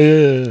 yeah.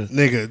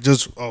 Nigga,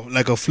 just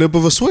like a flip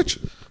of a switch.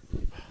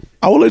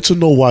 I would like to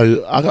know why.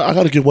 I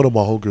got to get one of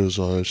my homegirls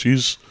on.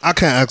 I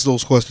can't ask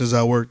those questions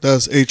at work.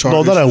 That's HR.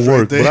 No, not at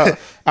work. Right, but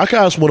I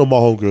can ask one of my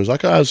homegirls. I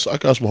can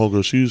ask my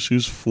homegirl.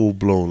 She's full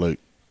blown like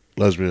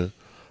lesbian.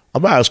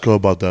 I'm gonna ask her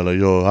about that. Like,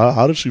 yo,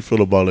 how does she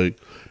feel about like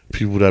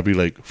people that be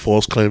like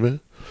false claiming?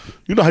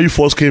 You know how you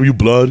false claim you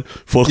blood,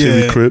 false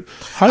claim you crib.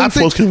 How you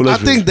false claim a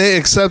lesbian? I think they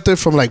accept it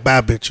from like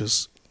bad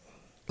bitches.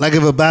 Like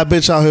if a bad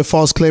bitch out here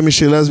false claiming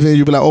she lesbian,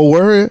 you be like, oh,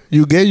 word,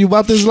 you gay? You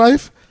about this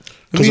life?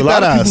 Because a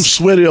lot of people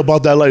swear they're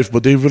about that life,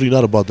 but they really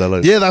not about that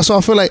life. Yeah, that's what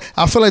I feel like.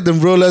 I feel like them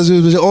real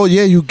lesbians be say, oh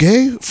yeah, you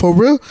gay? For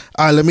real?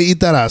 All right, let me eat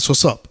that ass.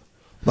 What's up?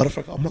 Matter of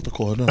fact, I'm about to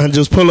call her now. And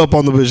just pull up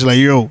on the bitch like,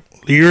 yo,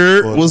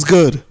 YERRR, what's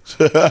good?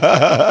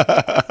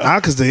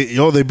 Because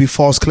they be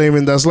false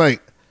claiming. That's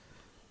like,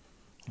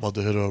 I'm about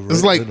to hit her right.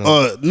 It's like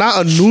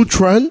not a new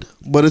trend,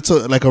 but it's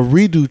like a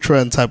redo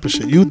trend type of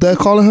shit. You there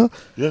calling her?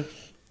 Yeah.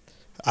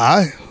 All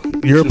right.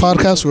 YERRR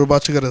podcast. We're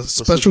about to get a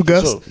special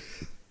guest.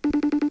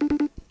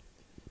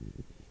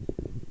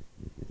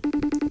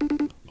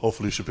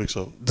 Hopefully she picks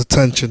up. The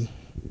tension.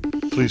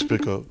 Please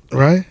pick up.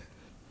 Right?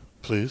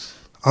 Please.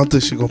 I don't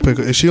think she gonna pick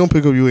up. If she don't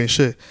pick up, you ain't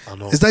shit. I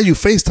know. Is that you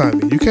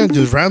FaceTiming? You can't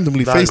just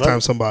randomly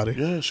FaceTime somebody.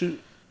 Yeah,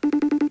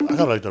 I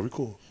got it like that. We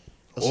cool.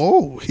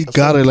 He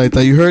got it like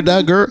that. You heard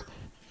that, girl?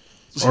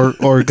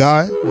 Or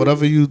guy,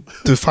 whatever you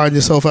define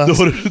yourself as.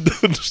 No,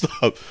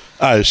 stop. All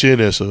right, she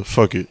ain't answer.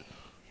 Fuck it.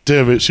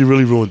 Damn it, she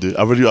really ruined it.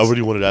 I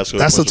really wanted to ask her.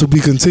 That's a to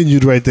be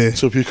continued right there.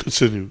 To be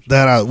continued.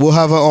 We'll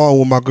have her on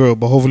with my girl,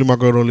 but hopefully my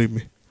girl don't leave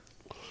me.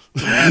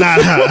 Nah,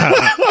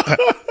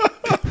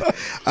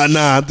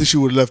 I think she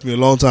would have left me a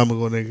long time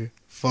ago, nigga.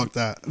 Fuck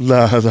that.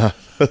 Nah,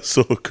 that's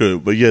so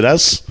good. But yeah,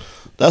 that's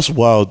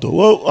wild though.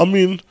 Well, I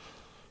mean,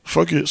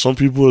 fuck it. Some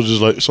people just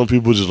like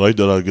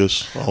that, I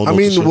guess. I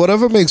mean,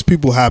 whatever makes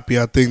people happy,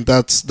 I think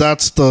that's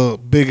the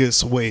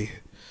biggest way.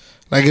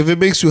 Like if it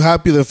makes you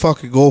happy, then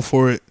fuck it, go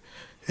for it.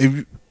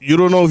 If you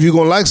don't know if you're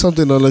gonna like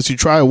something unless you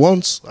try it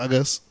once, I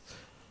guess.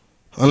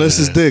 Unless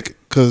it's dick,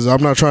 because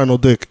I'm not trying no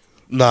dick.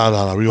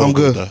 Nah. We all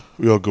good with that.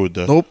 We all good with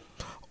that. Nope.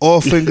 All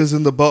fingers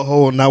in the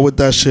butthole. Not with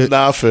that shit.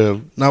 Nah,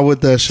 fam. Not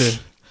with that shit.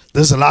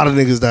 There's a lot of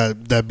niggas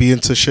that be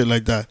into shit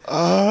like that.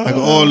 Like,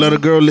 let a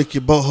girl lick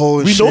your butthole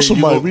and we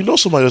shit. We know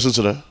somebody that's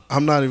into that.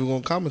 I'm not even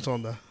gonna comment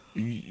on that.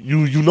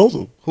 You know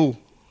them. Who?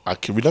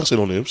 We not say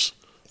no names,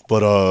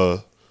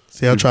 but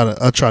see, I try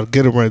to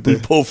get him right there.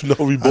 We both know.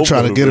 I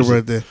try to get him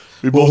right there.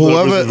 Well,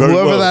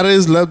 whoever that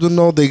is, let them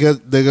know they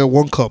get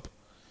 1 cup.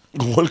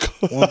 1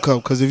 cup. 1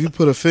 cup. Because if you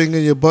put a finger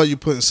in your butt, you're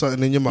putting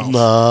something in your mouth.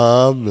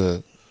 Nah,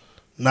 man.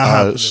 Not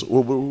happening. So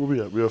where we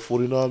at? We at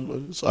 49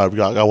 minutes. All right,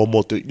 I got one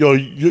more thing. Yo,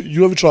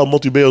 you ever try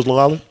Multi Bales Long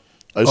Island?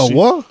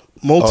 What?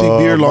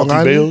 Multi-beer Long Multi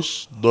Island?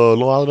 Bales, the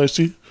Long Island iced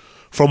tea.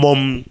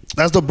 From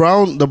That's the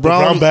brown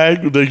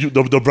bag, the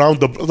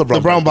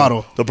brown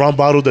bottle. The brown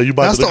bottle that you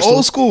buy. That's at the the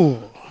old store.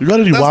 school. You got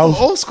any That's wild? the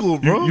old school,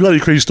 bro. You got any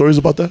crazy stories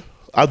about that?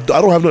 I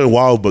don't have nothing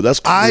wild, but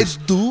that's I crazy.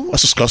 do.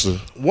 That's disgusting.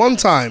 One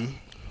time,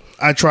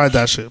 I tried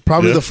that shit.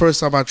 Probably Yeah. the first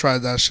time I tried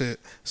that shit.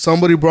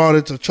 Somebody brought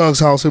it to Chuck's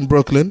house in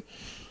Brooklyn.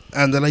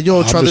 And they're like,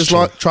 yo, try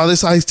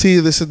this iced tea,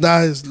 this and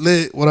that, it's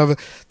lit, whatever.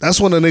 That's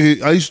when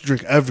I used to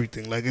drink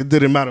everything. Like, it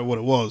didn't matter what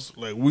it was.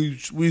 Like, we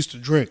used to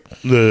drink.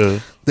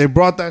 Yeah. They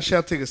brought that shit,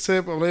 I take a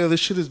sip. I'm like, yo,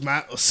 this shit is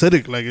mad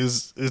acidic. Like,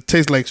 it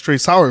tastes like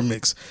straight sour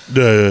mix.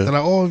 Yeah. They're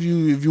like, oh, if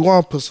you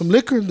want, put some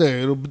liquor in there.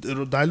 It'll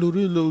dilute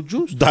it, a little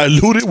juice.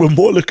 Dilute it with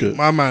more liquor.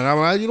 My man, I'm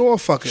like, you know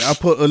what, fuck it.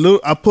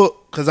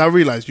 Because I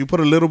realized you put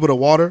a little bit of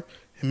water,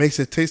 it makes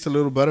it taste a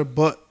little better,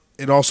 but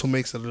it also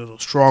makes it a little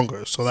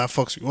stronger. So that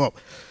fucks you up.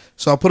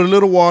 So I put a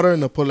little water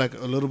and I put like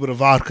a little bit of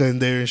vodka in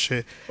there and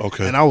shit.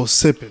 Okay. And I was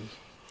sipping.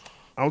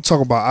 I'm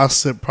talking about I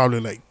sipped probably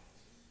like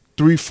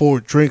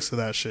 3-4 drinks of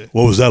that shit.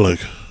 What was that like?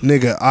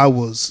 Nigga, I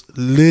was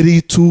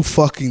litty to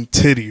fucking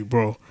titty,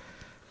 bro.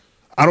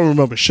 I don't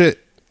remember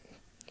shit.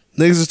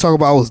 Niggas just talking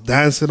about I was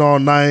dancing all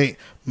night,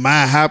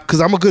 mad happy.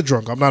 Because I'm a good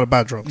drunk. I'm not a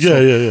bad drunk.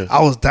 Yeah.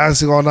 I was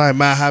dancing all night,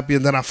 mad happy,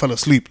 and then I fell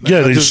asleep. Like,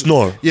 Then you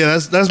snore. Yeah,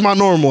 that's my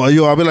normal.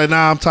 Yo, I'll be like,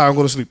 nah, I'm tired. I'm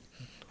going to sleep.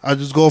 I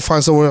just go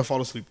find somewhere and fall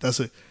asleep. That's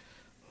it.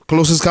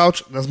 Closest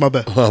couch, that's my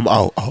bed. I'm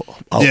out.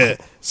 Yeah,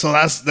 so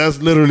that's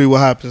literally what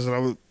happens.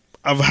 And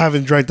I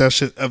haven't drank that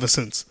shit ever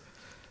since.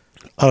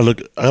 I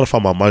gotta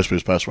find my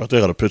MySpace password. I think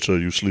I got a picture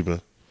of you sleeping.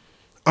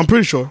 I'm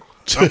pretty sure.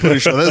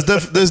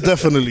 There's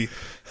definitely.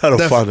 I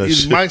don't find that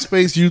shit.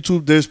 MySpace,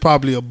 YouTube, there's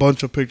probably a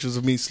bunch of pictures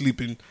of me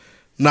sleeping,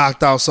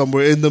 knocked out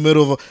somewhere in the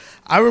middle of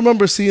I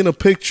remember seeing a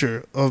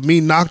picture of me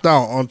knocked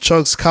out on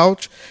Chuck's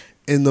couch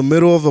in the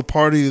middle of a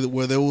party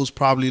where there was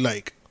probably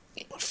like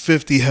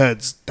 50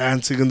 heads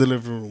dancing in the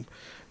living room,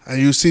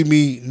 and you see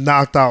me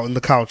knocked out on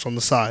the couch on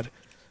the side,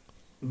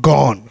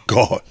 gone.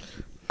 Gone.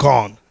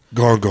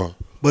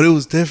 But it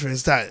was different.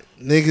 It's that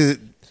nigga.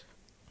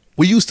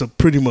 We used to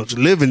pretty much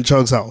live in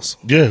Chuck's house.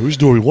 Yeah, we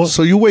just do what we want.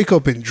 So you wake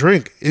up and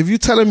drink. If you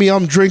telling me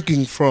I'm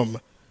drinking from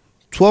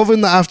 12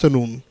 in the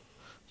afternoon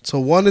to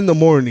 1 in the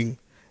morning,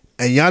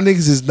 and y'all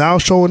niggas is now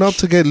showing up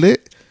to get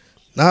lit,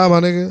 nah, my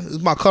nigga, it's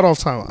my cutoff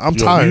time. I'm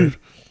tired.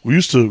 We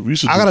used to.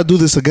 I gotta do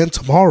this again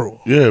tomorrow.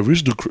 Yeah, we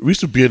used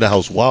to be in the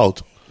house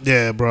wild.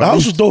 Yeah, bro. The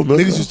house was dope, man.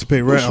 Niggas used to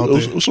pay rent out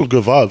there. It was some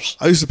good vibes.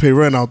 I used to pay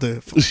rent out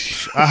there.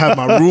 I had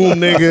my room,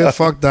 nigga.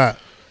 Fuck that.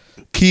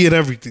 Key and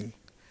everything.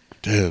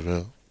 Damn,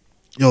 man.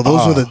 Yo,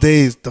 those were the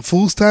days. The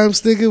food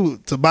stamps,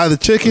 nigga, to buy the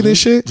chicken and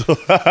shit.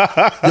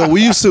 Yo,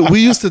 we used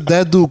to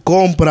that dude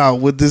compra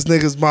with this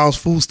nigga's mom's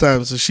food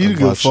stamps, and she didn't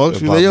give a fuck.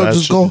 She was like, yo,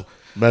 just go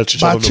buy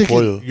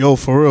chicken. Yo,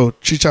 for real, her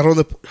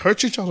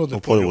chicharron de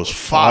pollo was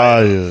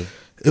fire.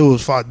 It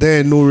was fire.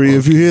 Dan Nuri,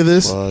 if you hear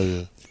this,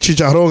 Fire.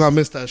 chicharron, I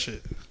missed that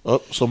shit.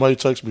 Oh, somebody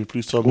text me.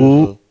 Please tell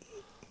me.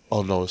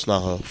 Oh no, it's not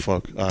her.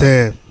 Fuck. All right.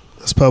 Damn,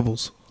 that's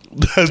Pebbles.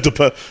 That's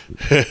the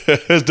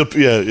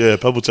yeah.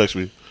 Pebble text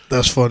me.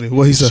 That's funny.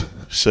 What he said?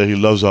 Said he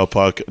loves our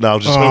podcast. Now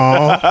I'm just.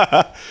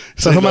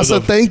 So him, I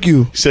said thank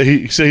you.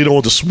 He said he don't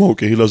want to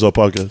smoke and he loves our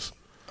podcast.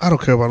 I don't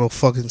care about no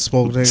fucking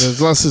smoke, nigga.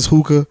 Unless it's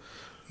hookah,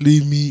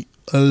 leave me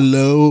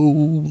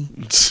alone.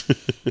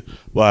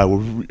 Wow,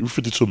 we're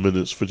 52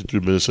 minutes, 53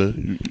 minutes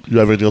in. You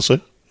have anything else to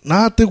say?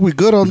 Nah, I think we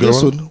good on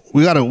this one.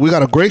 We got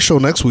a great show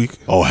next week.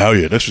 Oh hell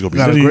yeah, next week's gonna be.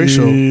 We got a great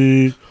show.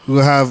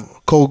 We're gonna have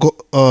we're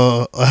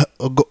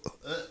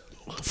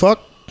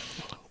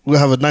gonna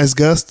have a nice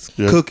guest,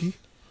 Cookie,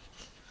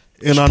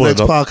 in our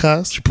next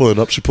podcast. She pulling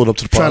up to the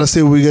podcast. Trying to see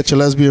if we get your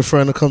lesbian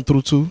friend to come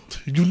through too.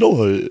 You know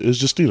her. It's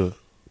Justina.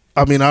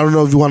 I mean, I don't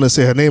know if you want to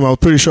say her name. I was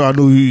pretty sure I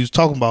knew who you was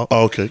talking about.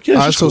 Oh, okay. Yeah,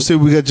 all right, so see if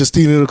we get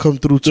Justina to come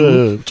through too.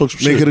 Yeah. Talk some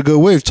Make shit. it a good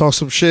wave. Talk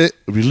some shit.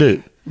 It'll be lit.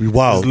 It'll be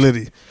wild. It's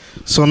litty.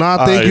 So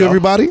now, thank you,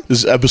 everybody. This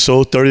is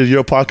episode 30 of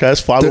your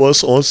podcast. Follow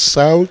us on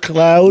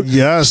SoundCloud,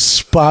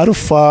 yes,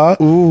 Spotify,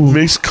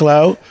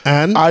 Mixcloud,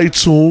 and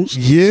iTunes.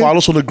 Yeah. Follow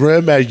us on the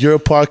gram at Your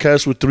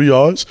Podcast with 3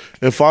 R's,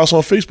 and follow us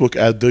on Facebook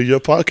at The Your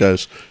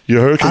Podcast. You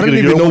heard? I didn't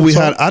even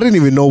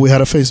know we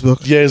had a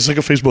Facebook. Yeah, it's like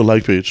a Facebook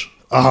like page.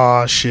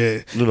 Ah,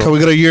 shit. No. Can we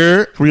get a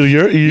year? Real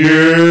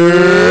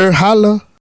year? Holla.